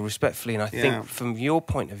all handled respectfully. And I think from your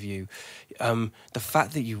point of view, the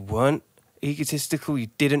fact that you weren't egotistical, you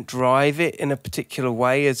didn't drive it in a particular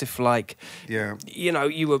way, as if you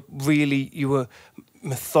were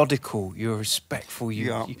methodical, you were respectful, you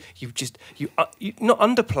not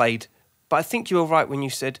underplayed, but I think you were right when you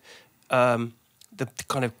said the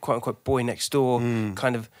kind of quote unquote boy next door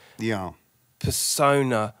kind of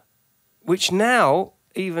persona, which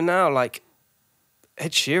even now, like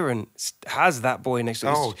Ed Sheeran has that boy next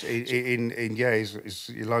door. Oh, he's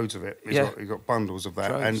loads of it. He's got bundles of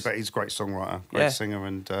that, but he's a great songwriter, great singer,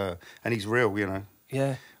 and he's real,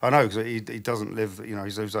 Yeah, I know, because he doesn't live. He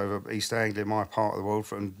lives over East Anglia, my part of the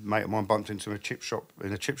world. And a mate of mine bumped into him in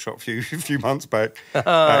a chip shop a few months back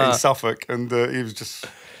in Suffolk, and he was just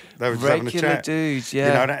they were just having a chat. Dudes,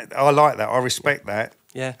 I like that. I respect that.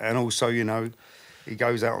 Yeah, and also, he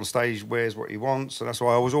goes out on stage, wears what he wants, and that's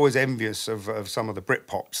why I was always envious of some of the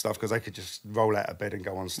Britpop stuff, because they could just roll out of bed and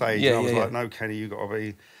go on stage. And I was like, no, Kenny, you got to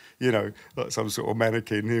be, like some sort of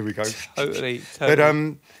mannequin. Here we go. Totally. But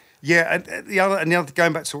and the other,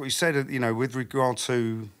 going back to what you said, with regard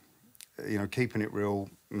to, keeping it real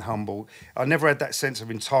and humble, I never had that sense of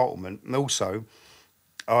entitlement, and also,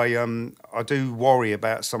 I do worry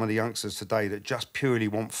about some of the youngsters today that just purely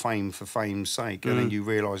want fame for fame's sake, and then you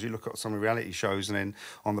realise, you look at some of the reality shows, and then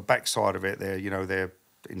on the backside of it, they're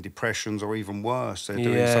in depressions or even worse. They're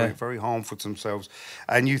doing something very harmful to themselves,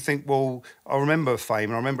 and you think, well, I remember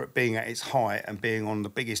fame, and I remember it being at its height and being on the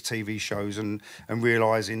biggest TV shows, and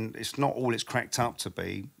realising it's not all it's cracked up to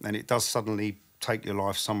be, and it does suddenly take your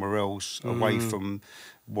life somewhere else, away from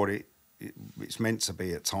what it's meant to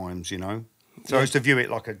be at times, you know. So I used to view it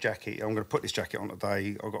like a jacket. I'm going to put this jacket on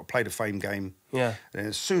today. I've got to play the fame game. Yeah. And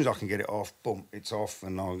as soon as I can get it off, boom, it's off,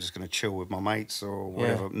 and I'm just going to chill with my mates or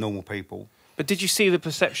whatever, normal people. But did you see the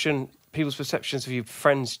people's perceptions of your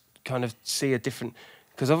friends kind of see a different?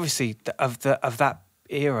 Because obviously of that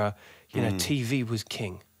era, you know, TV was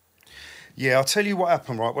king. Yeah, I'll tell you what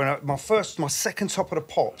happened, right? When my second Top of the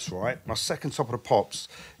Pops, right? My second Top of the Pops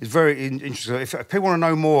is very interesting. If people want to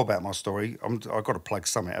know more about my story, I've got to plug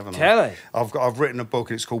something, haven't I? Tell it. I've written a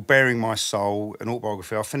book, and it's called Bearing My Soul, an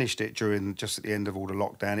autobiography. I finished it just at the end of all the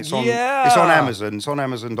lockdown. It's on Amazon. It's on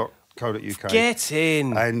Amazon.co.uk. Get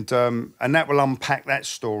in. And that will unpack that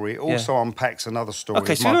story. It also unpacks another story.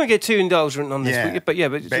 Okay, so we don't get too indulgent on this, but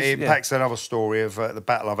it impacts another story of the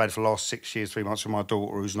battle I've had for the last 6 years, 3 months with my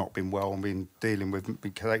daughter, who's not been well and been dealing with,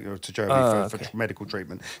 taking her to Germany for medical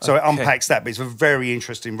treatment. So it unpacks that, but it's a very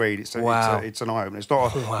interesting read. It's an eye-opener. It's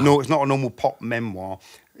not it's not a normal pop memoir.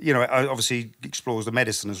 You know, it obviously explores the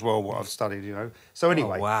medicine as well, what I've studied, you know. So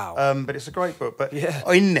anyway, but it's a great book. But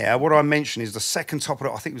in there, what I mentioned is the second Top of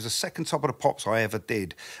the, I think it was the second Top of the Pops I ever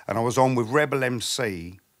did. And I was on with Rebel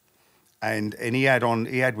MC, and he had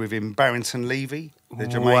with him Barrington Levy, the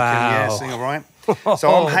Jamaican singer, right? So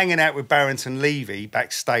I'm hanging out with Barrington Levy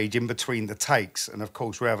backstage in between the takes. And of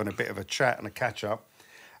course, we're having a bit of a chat and a catch up.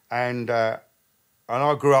 And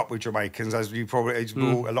I grew up with Jamaicans, as you probably,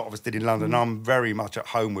 a lot of us did in London. I'm very much at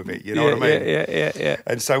home with it, you know what I mean? Yeah.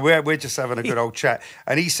 And so we're just having a good old chat.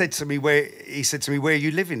 And he said to me, where are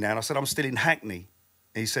you living now? And I said, I'm still in Hackney.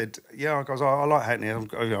 He said, yeah. I goes, I like Hackney.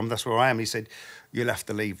 That's where I am. He said, you'll have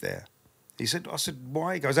to leave there. I said,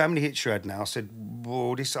 why? He goes, how many hits you had now? I said,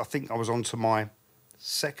 well, I think I was on to my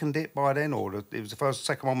second hit by then, or it was the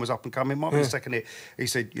second one was up and coming. Might be the second hit. He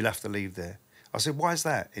said, you'll have to leave there. I said, why is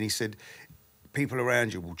that? And he said, people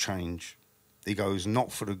around you will change. He goes,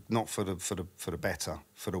 not for the better,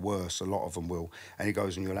 for the worse. A lot of them will. And he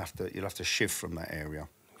goes, and you'll have to shift from that area.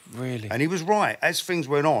 Really? And he was right. As things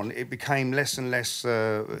went on, it became less and less,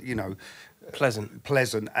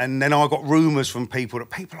 pleasant. And then I got rumours from people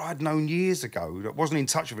I'd known years ago that wasn't in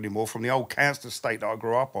touch with anymore, from the old council estate that I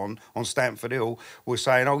grew up on Stamford Hill, were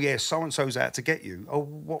saying, oh yeah, so and so's out to get you. Oh,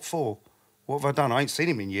 what for? What have I done? I ain't seen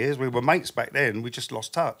him in years. We were mates back then. We just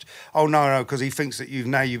lost touch. Oh, no, because he thinks that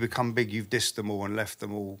you become big, you've dissed them all and left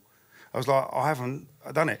them all. I was like, I haven't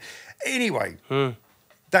done it. Anyway,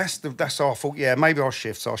 that's our fault. Yeah, maybe I'll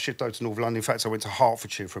shift. So I'll shift over to North London. In fact, I went to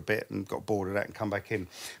Hertfordshire for a bit and got bored of that and come back in.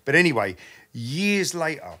 But anyway, years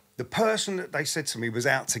later, the person that they said to me was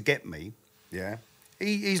out to get me,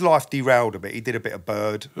 his life derailed a bit. He did a bit of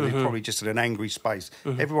bird. He probably just in an angry space.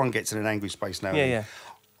 Everyone gets in an angry space now. Yeah.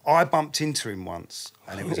 I bumped into him once,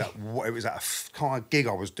 and it was at a kind of gig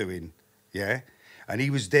I was doing, and he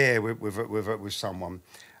was there with someone,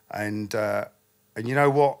 and you know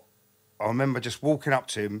what? I remember just walking up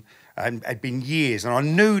to him, and it had been years, and I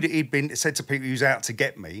knew that he'd been said to people he was out to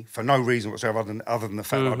get me for no reason whatsoever other than the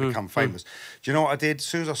fact that I'd become famous. Do you know what I did? As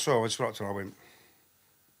soon as I saw him, I just went up to him, I went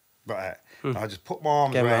like that. And I just put my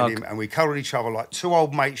arms around him, and we cuddled each other like two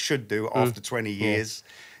old mates should do after 20 years.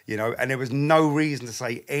 You know, and there was no reason to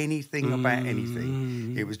say anything about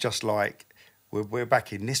anything. It was just like, we're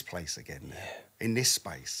back in this place again now, in this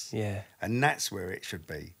space. Yeah. And that's where it should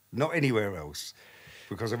be, not anywhere else,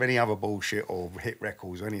 because of any other bullshit or hit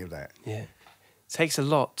records or any of that. Yeah. It takes a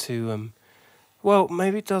lot to, well,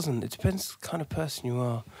 maybe it doesn't. It depends the kind of person you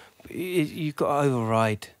are. But you've got to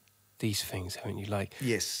override these things, haven't you? Like,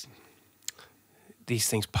 yes. These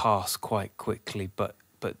things pass quite quickly, but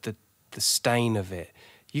the stain of it,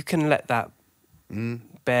 you can let that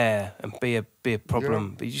bear and be a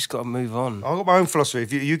problem, but you just got to move on. I've got my own philosophy.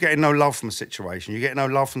 If you're getting no love from a situation, you get no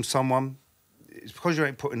love from someone, it's because you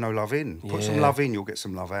ain't putting no love in. Put some love in, you'll get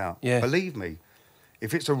some love out. Yeah. Believe me.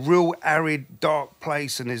 If it's a real arid, dark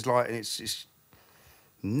place and it's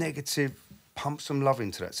negative, pump some love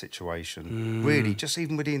into that situation. Really, just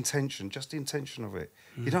even with the intention of it.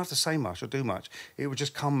 You don't have to say much or do much. It will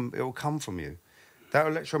just come. It will come from you. That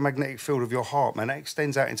electromagnetic field of your heart, man, that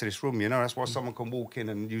extends out into this room, you know. That's why someone can walk in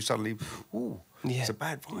and you suddenly, ooh, it's a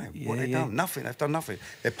bad vibe. What have they done? Nothing. They've done nothing.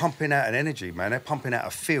 They're pumping out an energy, man. They're pumping out a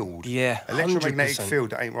field. Yeah, electromagnetic 100%. field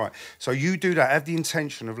that ain't right. So you do that, have the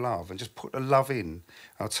intention of love and just put the love in.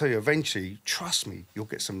 I'll tell you, eventually, trust me, you'll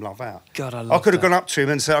get some love out. God, I love I could have that. gone up to him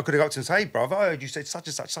and said, hey, brother, I heard you said such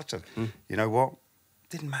and such, such a. You know what?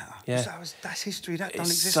 Didn't matter. Yeah. That's history. That don't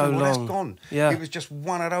It's exist so anymore. That's long. gone. Yeah. It was just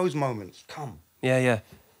one of those moments. Come. Yeah, yeah.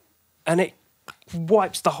 And it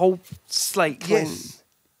wipes the whole slate clean. Yes.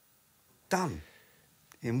 Done.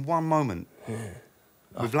 In one moment.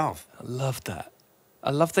 With love. I love that.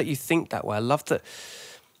 I love that you think that way. I love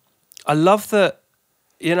that,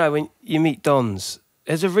 you know, when you meet Dons,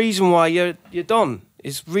 there's a reason why you're Don.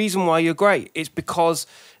 It's a reason why you're great. It's because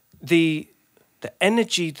the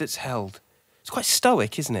energy that's held, it's quite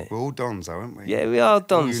stoic, isn't it? We're all Dons, though, aren't we? Yeah, we are All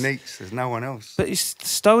Dons. uniques. There's no one else. But it's the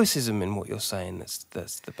stoicism in what you're saying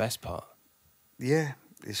that's the best part. Yeah.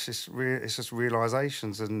 It's just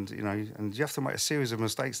realizations, and you know, and you have to make a series of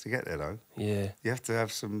mistakes to get there, though. Yeah. You have to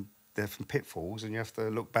have some pitfalls, and you have to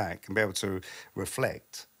look back and be able to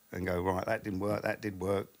reflect and go, right, that didn't work, that did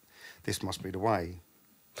work. This must be the way.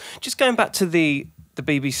 Just going back to the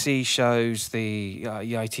BBC shows, the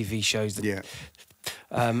ITV shows,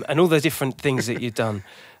 and all the different things that you've done.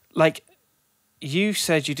 Like, you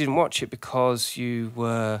said you didn't watch it because you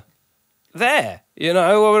were there. You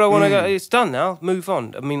know, well, I want to go. It's done now. Move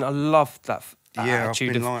on. I mean, I love that attitude.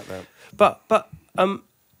 I've been like that. But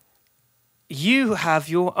you have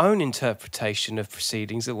your own interpretation of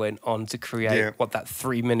proceedings that went on to create what that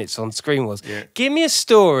 3 minutes on screen was. Yeah. Give me a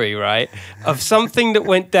story, right, of something that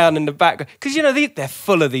went down in the background. Because, you know, they're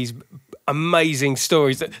full of these amazing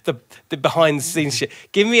stories, the behind-the-scenes shit.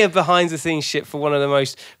 Give me a behind-the-scenes shit for one of the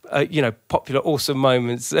most, popular, awesome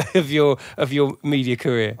moments of your media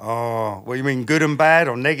career. Oh, well, you mean good and bad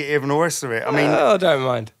or negative and all the rest of it? I mean... I don't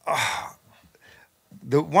mind.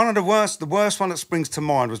 The worst one that springs to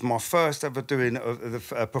mind was my first ever doing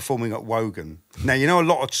performing at Wogan. Now, you know, a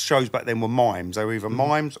lot of shows back then were mimes. They were either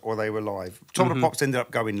mimes or they were live. Top of the Pops ended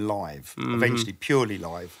up going live, eventually purely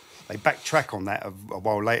live. They backtrack on that a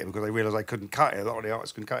while later because they realised they couldn't cut it. A lot of the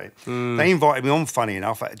artists couldn't cut it. They invited me on, funny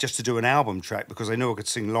enough, just to do an album track because they knew I could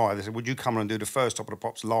sing live. They said, would you come and do the first Top of the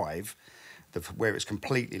Pops live, where it's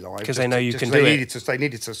completely live? Because they know you can do it. They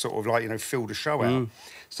needed to sort of like, you know, fill the show out.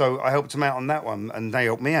 So I helped them out on that one, and they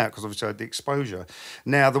helped me out because obviously I had the exposure.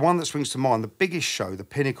 Now, the one that springs to mind, the biggest show, the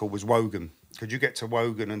pinnacle, was Wogan. Could you get to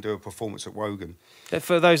Wogan and do a performance at Wogan?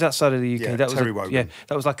 For those outside of the UK, that was Terry Wogan. Yeah,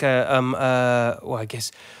 that was like a I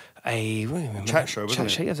guess a chat show,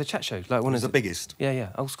 wasn't it? Yeah, it was a chat show. Like one of the biggest. Yeah,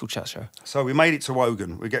 old school chat show. So we made it to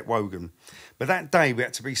Wogan. We get Wogan. But that day we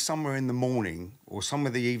had to be somewhere in the morning or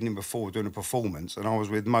somewhere the evening before doing a performance, and I was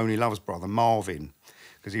with Moni Love's brother, Marvin,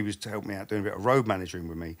 because he was to help me out doing a bit of road managing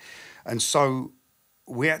with me. And so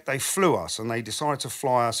they flew us, and they decided to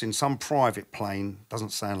fly us in some private plane.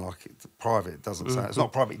 Doesn't sound like it. Private, it doesn't sound. It's not a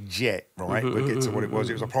private jet, right? We'll get to what it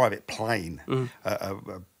was. It was a private plane,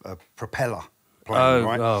 a propeller plane,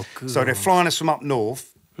 right? Oh, so they're flying us from up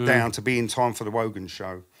north down to be in time for the Wogan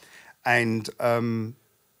show. And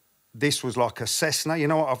this was like a Cessna. You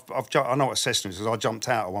know what? I know what a Cessna is because I jumped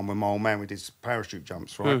out of one with my old man. We did parachute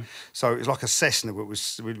jumps, right? So it was like a Cessna but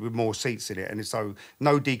with more seats in it. And so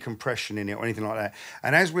no decompression in it or anything like that.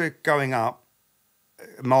 And as we're going up,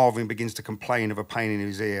 Marvin begins to complain of a pain in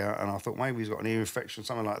his ear, and I thought maybe he's got an ear infection,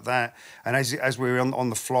 something like that. And as we were on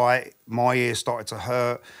the flight, my ear started to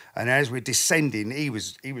hurt, and as we're descending, he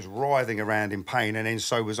was writhing around in pain, and then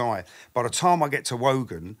so was I. By the time I get to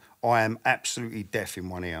Wogan, I am absolutely deaf in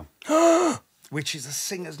one ear, which is a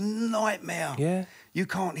singer's nightmare. Yeah. You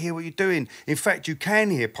can't hear what you're doing. In fact, you can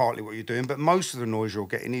hear partly what you're doing, but most of the noise you're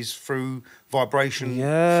getting is through vibration through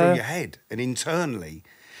your head and internally.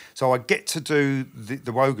 So I get to do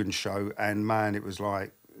the Wogan show, and man, it was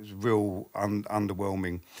real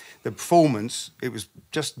underwhelming. The performance, it was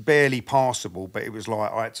just barely passable, but it was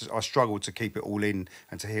like I struggled to keep it all in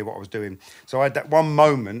and to hear what I was doing. So I had that one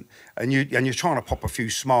moment, and you're trying to pop a few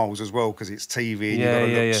smiles as well because it's TV and you've got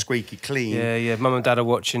to look squeaky clean. Yeah. Mum and Dad are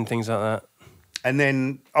watching things like that. And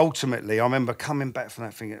then ultimately, I remember coming back from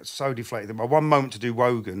that thing. It was so deflated. My one moment to do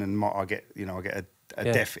Wogan, and I get a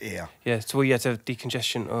deaf ear. Yeah, so you had to have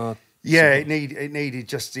decongestion or... Yeah, it needed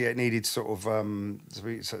sort of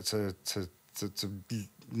to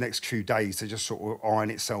next few days to just sort of iron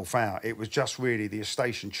itself out. It was just really the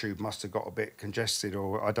eustachian tube must have got a bit congested,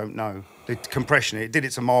 or I don't know. The compression, it did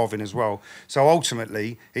it to Marvin as well. So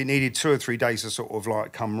ultimately, it needed 2 or 3 days to sort of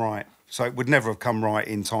like come right. So it would never have come right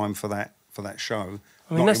in time for that show.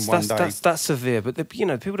 I mean, not in one day. that's severe, but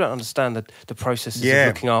people don't understand the processes Yeah.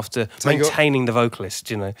 of looking after, So you're- maintaining the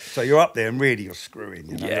vocalist. So you're up there and really you're screwing.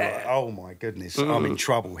 You're Yeah. like, oh my goodness, I'm in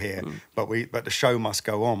trouble here. But the show must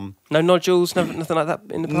go on. No nodules, nothing like that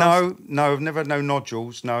in the past. No, I've never had no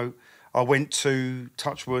nodules. No, I went to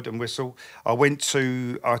Touchwood and Whistle.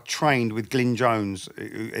 I trained with Glyn Jones,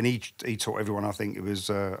 and he taught everyone. I think it was.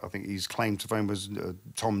 I think his claim to fame was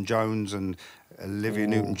Tom Jones and Olivia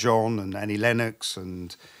Newton-John and Annie Lennox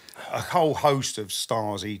and a whole host of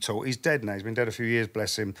stars he taught. He's dead now. He's been dead a few years,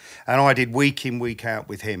 bless him. And I did week in, week out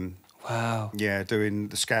with him. Wow. Yeah, doing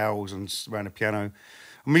the scales and around the piano.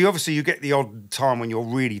 I mean, obviously, you get the odd time when you're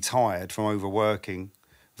really tired from overworking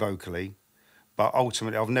vocally. But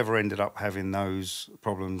ultimately, I've never ended up having those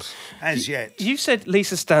problems as yet. You've said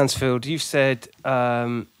Lisa Stansfield. You've said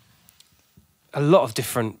a lot of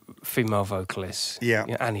different female vocalists. Yeah.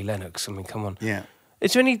 Annie Lennox. I mean, come on. Yeah.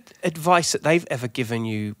 Is there any advice that they've ever given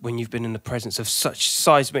you when you've been in the presence of such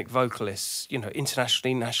seismic vocalists,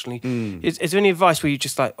 internationally, nationally? Is there any advice where you're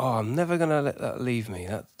just like, oh, I'm never going to let that leave me?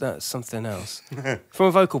 That's something else. From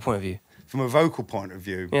a vocal point of view? From a vocal point of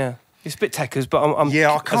view. Yeah. It's a bit techers, but I'm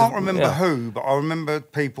I can't remember who, but I remember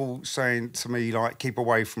people saying to me, like, keep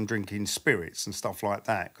away from drinking spirits and stuff like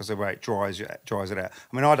that because the way it dries it out.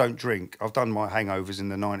 I mean, I don't drink. I've done my hangovers in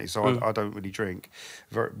the 90s, so I don't really drink.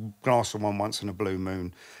 Glass of one once in a blue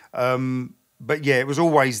moon. But yeah, it was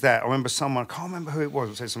always that. I remember someone, I can't remember who it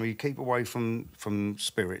was, said something, keep away from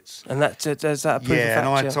spirits. And does that prove Yeah,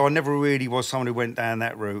 a fact, so I never really was someone who went down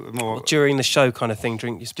that route. More during the show kind of thing,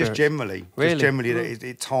 drink your spirits? just generally. Really? Just generally,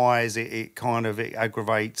 it ties, it kind of, it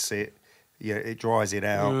aggravates it, it dries it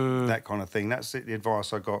out, that kind of thing. That's the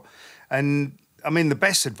advice I got. And, I mean, the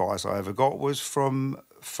best advice I ever got was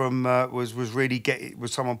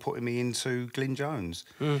was someone putting me into Glyn Jones.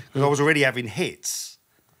 Because I was already having hits.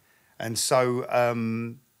 And so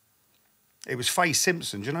it was Faye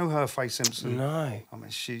Simpson. Do you know her, Faye Simpson? No. I mean,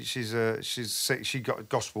 she got a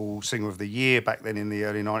gospel singer of the year back then in the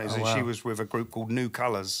early 90s, and she was with a group called New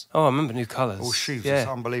Colours. Oh, I remember New Colours. Oh, she was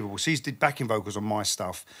unbelievable. She did backing vocals on my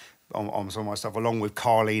stuff, on some of my stuff, along with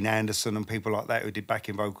Carleen Anderson and people like that who did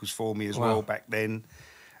backing vocals for me as well back then.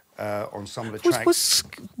 On some of the tracks.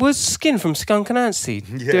 Was Skin from Skunk and Nancy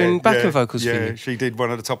doing backing vocals for you? Yeah, she did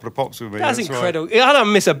one at the Top of the Pops with me. That's incredible. Right. I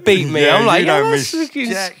don't miss a beat, me. I'm like, miss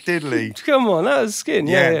Jack Diddley. Come on, that was Skin.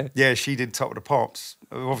 Yeah, she did Top of the Pops.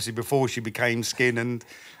 Obviously, before she became Skin and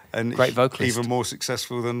great vocalist, even more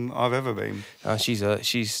successful than I've ever been. She's they're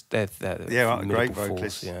a great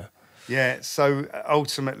vocalist. Force, Yeah, so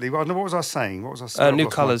ultimately, what was I saying? New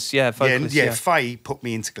Colours, vocalist. Yeah, Faye put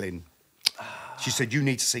me into Glyn. She said, you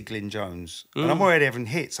need to see Glyn Jones. And I'm already having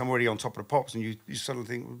hits. I'm already on Top of the Pops. And you suddenly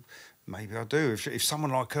think, well, maybe I do. If someone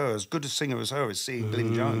like her, as good a singer as her, is seeing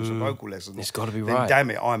Glyn Jones for vocal lessons, it's got to be then right. Damn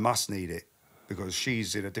it, I must need it. Because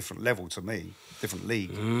she's in a different level to me, different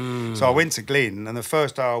league. So I went to Glyn, and the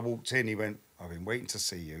first day I walked in, he went, I've been waiting to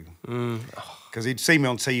see you. Because he'd seen me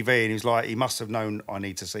on TV, and he was like, he must have known I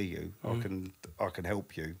need to see you. I can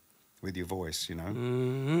help you with your voice,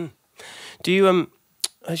 Do you...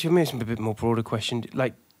 Actually, maybe a bit more broader question.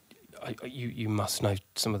 Like, you must know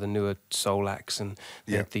some of the newer soul acts and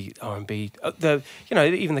the R&B.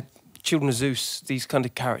 Even the Children of Zeus. These kind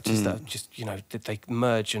of characters that just that they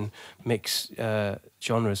merge and mix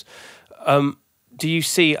genres. Do you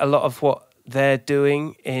see a lot of what they're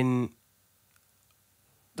doing in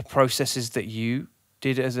the processes that you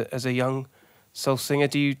did as a young soul singer?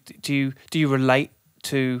 Do you relate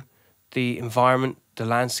to the environment, the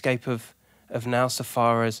landscape of now, so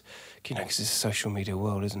far as because it's a social media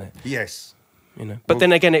world, isn't it? Yes. But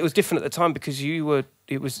then again, it was different at the time because it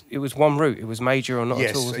was one route. It was major or not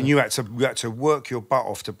at all. Yes, and you had to work your butt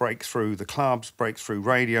off to break through the clubs, break through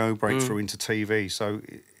radio, break through into TV. So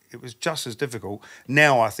it was just as difficult.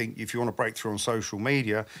 Now I think if you want to break through on social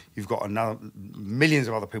media, you've got millions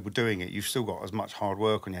of other people doing it. You've still got as much hard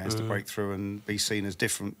work on your hands to break through and be seen as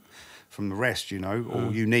different from the rest,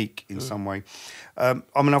 or unique in some way. I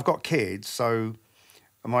mean, I've got kids, so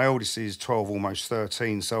my oldest is 12, almost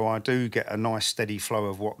 13, so I do get a nice steady flow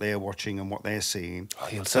of what they're watching and what they're seeing. Oh,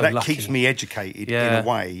 you're so that keeps me educated in a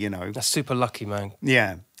way, That's super lucky, man.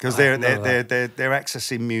 Yeah, because they're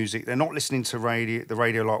accessing music. They're not listening to the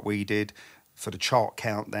radio like we did for the chart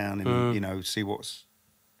countdown and see what's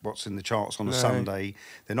in the charts on a Sunday.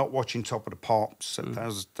 They're not watching Top of the Pops.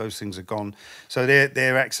 Those things are gone. So they're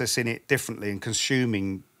accessing it differently and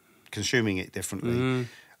consuming it differently.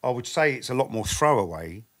 I would say it's a lot more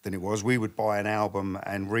throwaway than it was. We would buy an album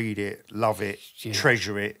and read it, love it,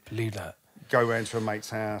 treasure it. Believe that. go round to a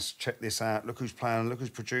mate's house, check this out, look who's playing, look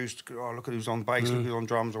who's produced, oh, look at who's on bass, look who's on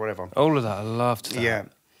drums or whatever. All of that, I loved that. Yeah.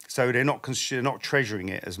 So they're not treasuring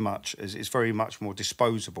it as much as it's very much more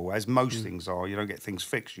disposable, as most things are. You don't get things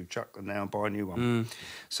fixed; you chuck them now and buy a new one.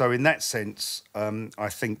 So in that sense, I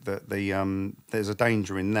think that there's a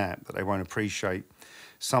danger in that they won't appreciate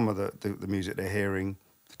some of the music they're hearing,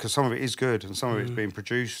 because some of it is good and some of it's being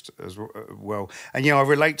produced as well. And I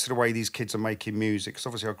relate to the way these kids are making music, because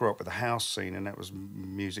obviously I grew up with the house scene, and that was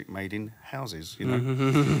music made in houses,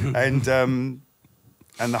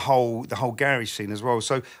 and the whole garage scene as well.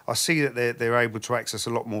 So I see that they're able to access a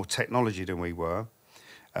lot more technology than we were,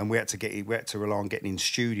 and we had to rely on getting in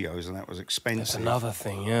studios, and that was expensive. That's another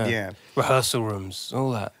thing, yeah. Yeah. Rehearsal rooms,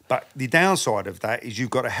 all that. But the downside of that is you've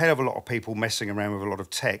got a hell of a lot of people messing around with a lot of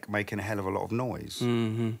tech, making a hell of a lot of noise.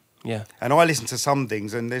 Mm-hmm. Yeah. And I listen to some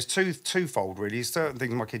things, and there's twofold really. Certain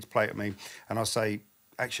things my kids play at me, and I say,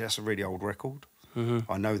 actually, that's a really old record.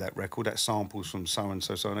 I know that record, that samples from so and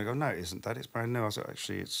so, and I go, no, it isn't that, it's brand new. I said,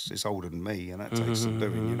 actually, it's older than me, and that takes some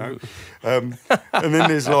doing, and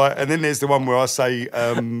then there's the one where I say,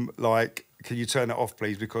 like, can you turn it off,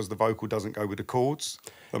 please, because the vocal doesn't go with the chords.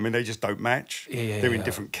 I mean, they just don't match. They're in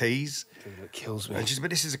different keys. It kills me. And she said, but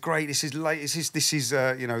this is this is late.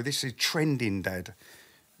 This is trending, Dad.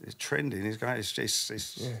 It's trending. It's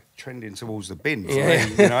trending towards the bin. For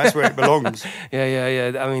me. That's where it belongs.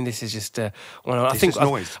 Yeah. I mean, this is just one. I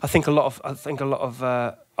think a lot of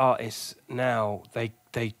artists now they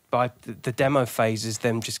by the demo phase is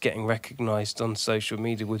them just getting recognised on social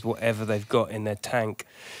media with whatever they've got in their tank.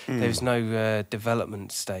 There's no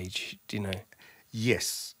development stage.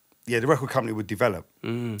 Yes. Yeah, the record company would develop.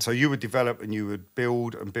 So you would develop and you would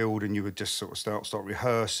build, and you would just sort of start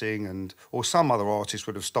rehearsing, or some other artists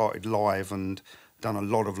would have started live and done a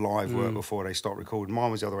lot of live work before they start recording.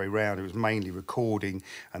 Mine was the other way around. It was mainly recording,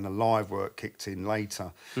 and the live work kicked in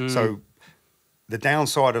later. So the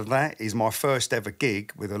downside of that is my first ever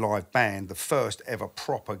gig with a live band, the first ever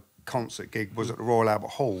proper concert gig, was at the Royal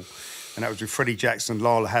Albert Hall. And that was with Freddie Jackson,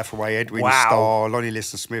 Lala Hathaway, Edwin Starr, Lonnie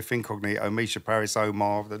Liston-Smith, Incognito, Misha Paris,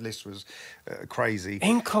 Omar. The list was crazy.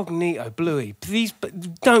 Incognito, Bluey. Please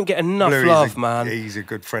don't get enough Bluey's love, man. He's a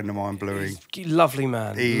good friend of mine, Bluey. Lovely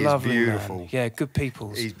man. He's lovely beautiful. Man. Yeah, good people.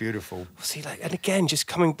 He's beautiful. See, and again, just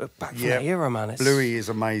coming back from that era, man. Bluey is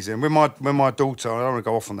amazing. When my daughter, I don't want to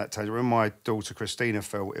go off on that tangent, when my daughter Christina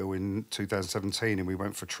fell ill in 2017 and we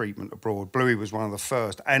went for treatment abroad, Bluey was one of the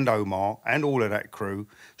first, and Omar, and all of that crew,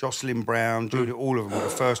 Jocelyn Brown, Judy, all of them were the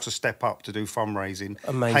first to step up to do fundraising.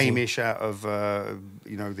 Amazing. Hamish out of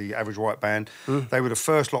the Average White Band. They were the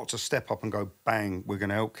first lot to step up and go, bang, we're going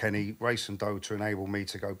to help Kenny race and dough to enable me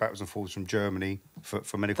to go backwards and forwards from Germany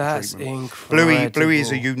for medical That's treatment. incredible. Bluey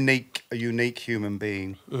is a unique human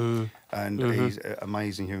being. And he's an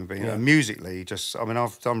amazing human being. And musically,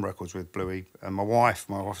 I've done records with Bluey, and my wife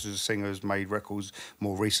is a singer, has made records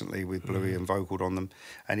more recently with Bluey and vocaled on them.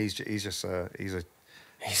 And he's a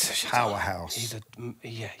powerhouse. He's of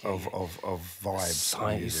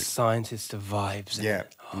vibes. Scientist of vibes. Yeah.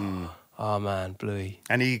 Oh man, Bluey.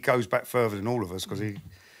 And he goes back further than all of us, because he,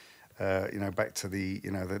 back to the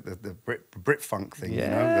Brit funk thing. The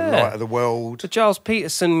light of the world. The Giles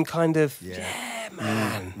Peterson kind of. Yeah,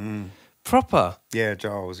 man. Proper. Yeah,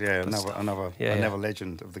 Giles. Yeah, another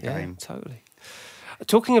legend of the game. Totally.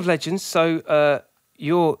 Talking of legends, so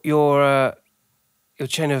your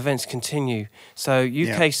chain of events continue. So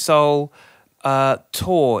UK Soul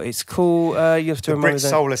tour. It's called. You have to remember Brit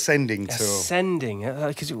Soul Ascending tour. Ascending,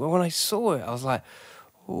 because when I saw it, I was like,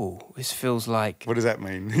 "Oh, this feels like." What does that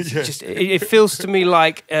mean? It feels to me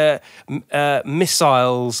like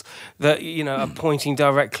missiles that are pointing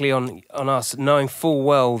directly on us, knowing full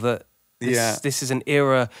well that this is an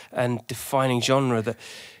era and defining genre that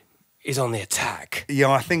is on the attack. Yeah,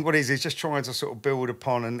 I think what it is just trying to sort of build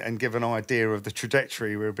upon and give an idea of the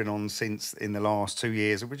trajectory we've been on since in the last 2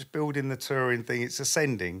 years. And we're just building the touring thing. It's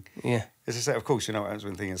ascending. Yeah. As I say, of course, what happens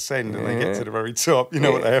when things ascend and they get to the very top. You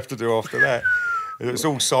know what they have to do after that. It's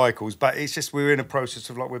all cycles, but it's just we're in a process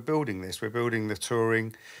of we're building this. We're building the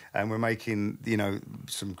touring, and we're making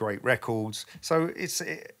some great records. So it's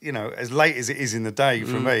as late as it is in the day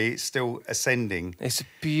for me, it's still ascending. It's a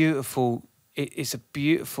beautiful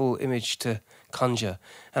image to conjure,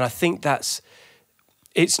 and I think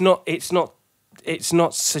it's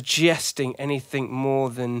not suggesting anything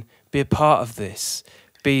more than be a part of this,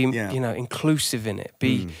 be inclusive in it,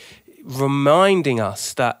 be reminding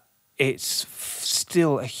us that it's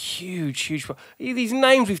still a huge these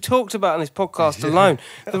names we've talked about on this podcast alone,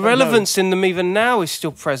 the relevance in them even now is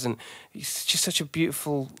still present. It's just such a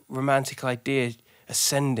beautiful romantic idea, the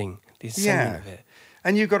ascending of it.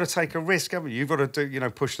 And you've got to take a risk, haven't you? You've got to do,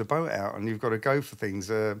 push the boat out, and you've got to go for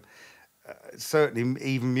things. Certainly,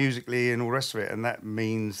 even musically and all the rest of it, and that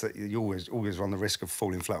means that you always run the risk of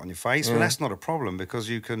falling flat on your face. But that's not a problem because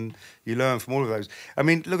you learn from all of those. I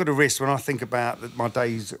mean, look at the risk. When I think about my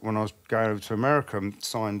days when I was going over to America and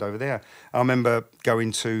signed over there, I remember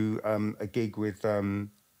going to a gig with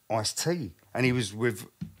Ice-T, and he was with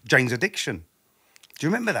Jane's Addiction. Do you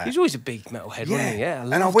remember that? He's always a big metalhead, wasn't he? Yeah,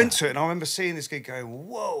 I went to it, and I remember seeing this gig going,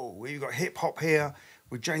 whoa, you've got hip hop here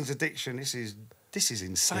with Jane's Addiction. This is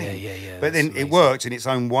insane. Yeah. But then it worked in its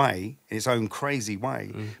own way, in its own crazy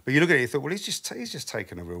way. But you look at it, you thought, well, he's just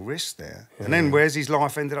taken a real risk there. And then where's his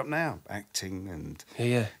life ended up now? Acting and...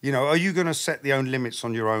 are you going to set the own limits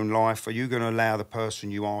on your own life? Are you going to allow the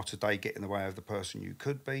person you are today get in the way of the person you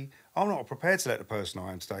could be? I'm not prepared to let the person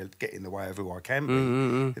I am today get in the way of who I can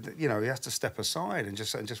be. You have to step aside and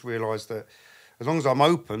just realise that as long as I'm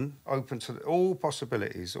open to all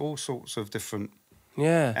possibilities, all sorts of different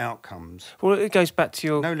outcomes. Well, it goes back to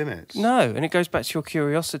your... No limits. No, and it goes back to your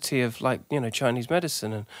curiosity of, like, Chinese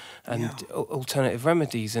medicine and alternative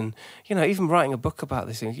remedies and, even writing a book about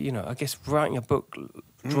this thing. I guess writing a book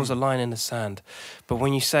draws a line in the sand. But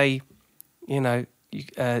when you say,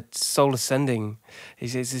 soul ascending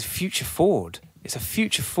is future forward. It's a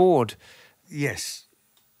future forward. Yes.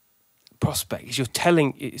 Prospect.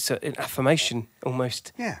 It's an affirmation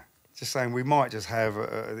almost. Yeah. Just saying we might just have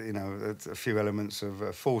a few elements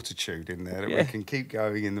of fortitude in there that we can keep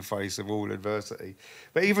going in the face of all adversity.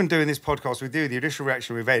 But even doing this podcast with you, the initial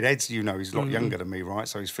reaction with Ed's, he's a lot younger than me, right?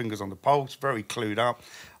 So his fingers on the pulse, very clued up.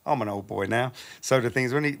 I'm an old boy now. So the thing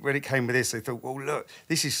is, when it came with this, they thought, well, look,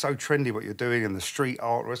 this is so trendy what you're doing and the street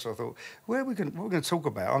art. So I thought, what are we going to talk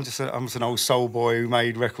about? I'm just an old soul boy who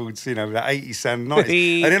made records, the 80s and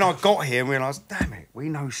 90s. And then I got here and realised, damn it, we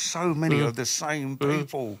know so many of the same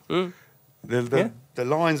people. The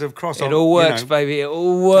lines have crossed. It all works, baby. It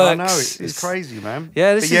all works. I know, it's crazy, man.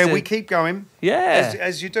 Yeah, we keep going. Yeah.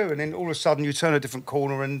 As you do. And then all of a sudden you turn a different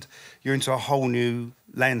corner and you're into a whole new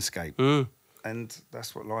landscape. And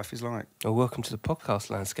that's what life is like. Well, welcome to the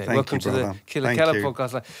podcast landscape. Thank welcome you, to brother. the Killa Kela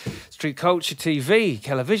podcast, Street Culture TV,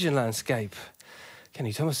 television landscape.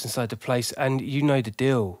 Kenny Thomas inside the place, and you know the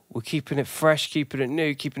deal. We're keeping it fresh, keeping it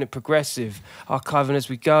new, keeping it progressive, archiving as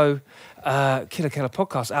we go. Killa Kela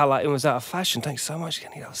podcast, out like it was out of fashion. Thanks so much,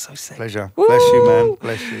 Kenny. That was so sick. Pleasure. Woo! Bless you, man.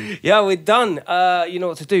 Bless you. Yeah, we're done. You know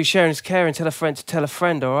what to do. Sharing is caring. Tell a friend to tell a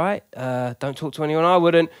friend, all right? Don't talk to anyone I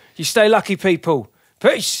wouldn't. You stay lucky, people.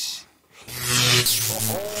 Peace.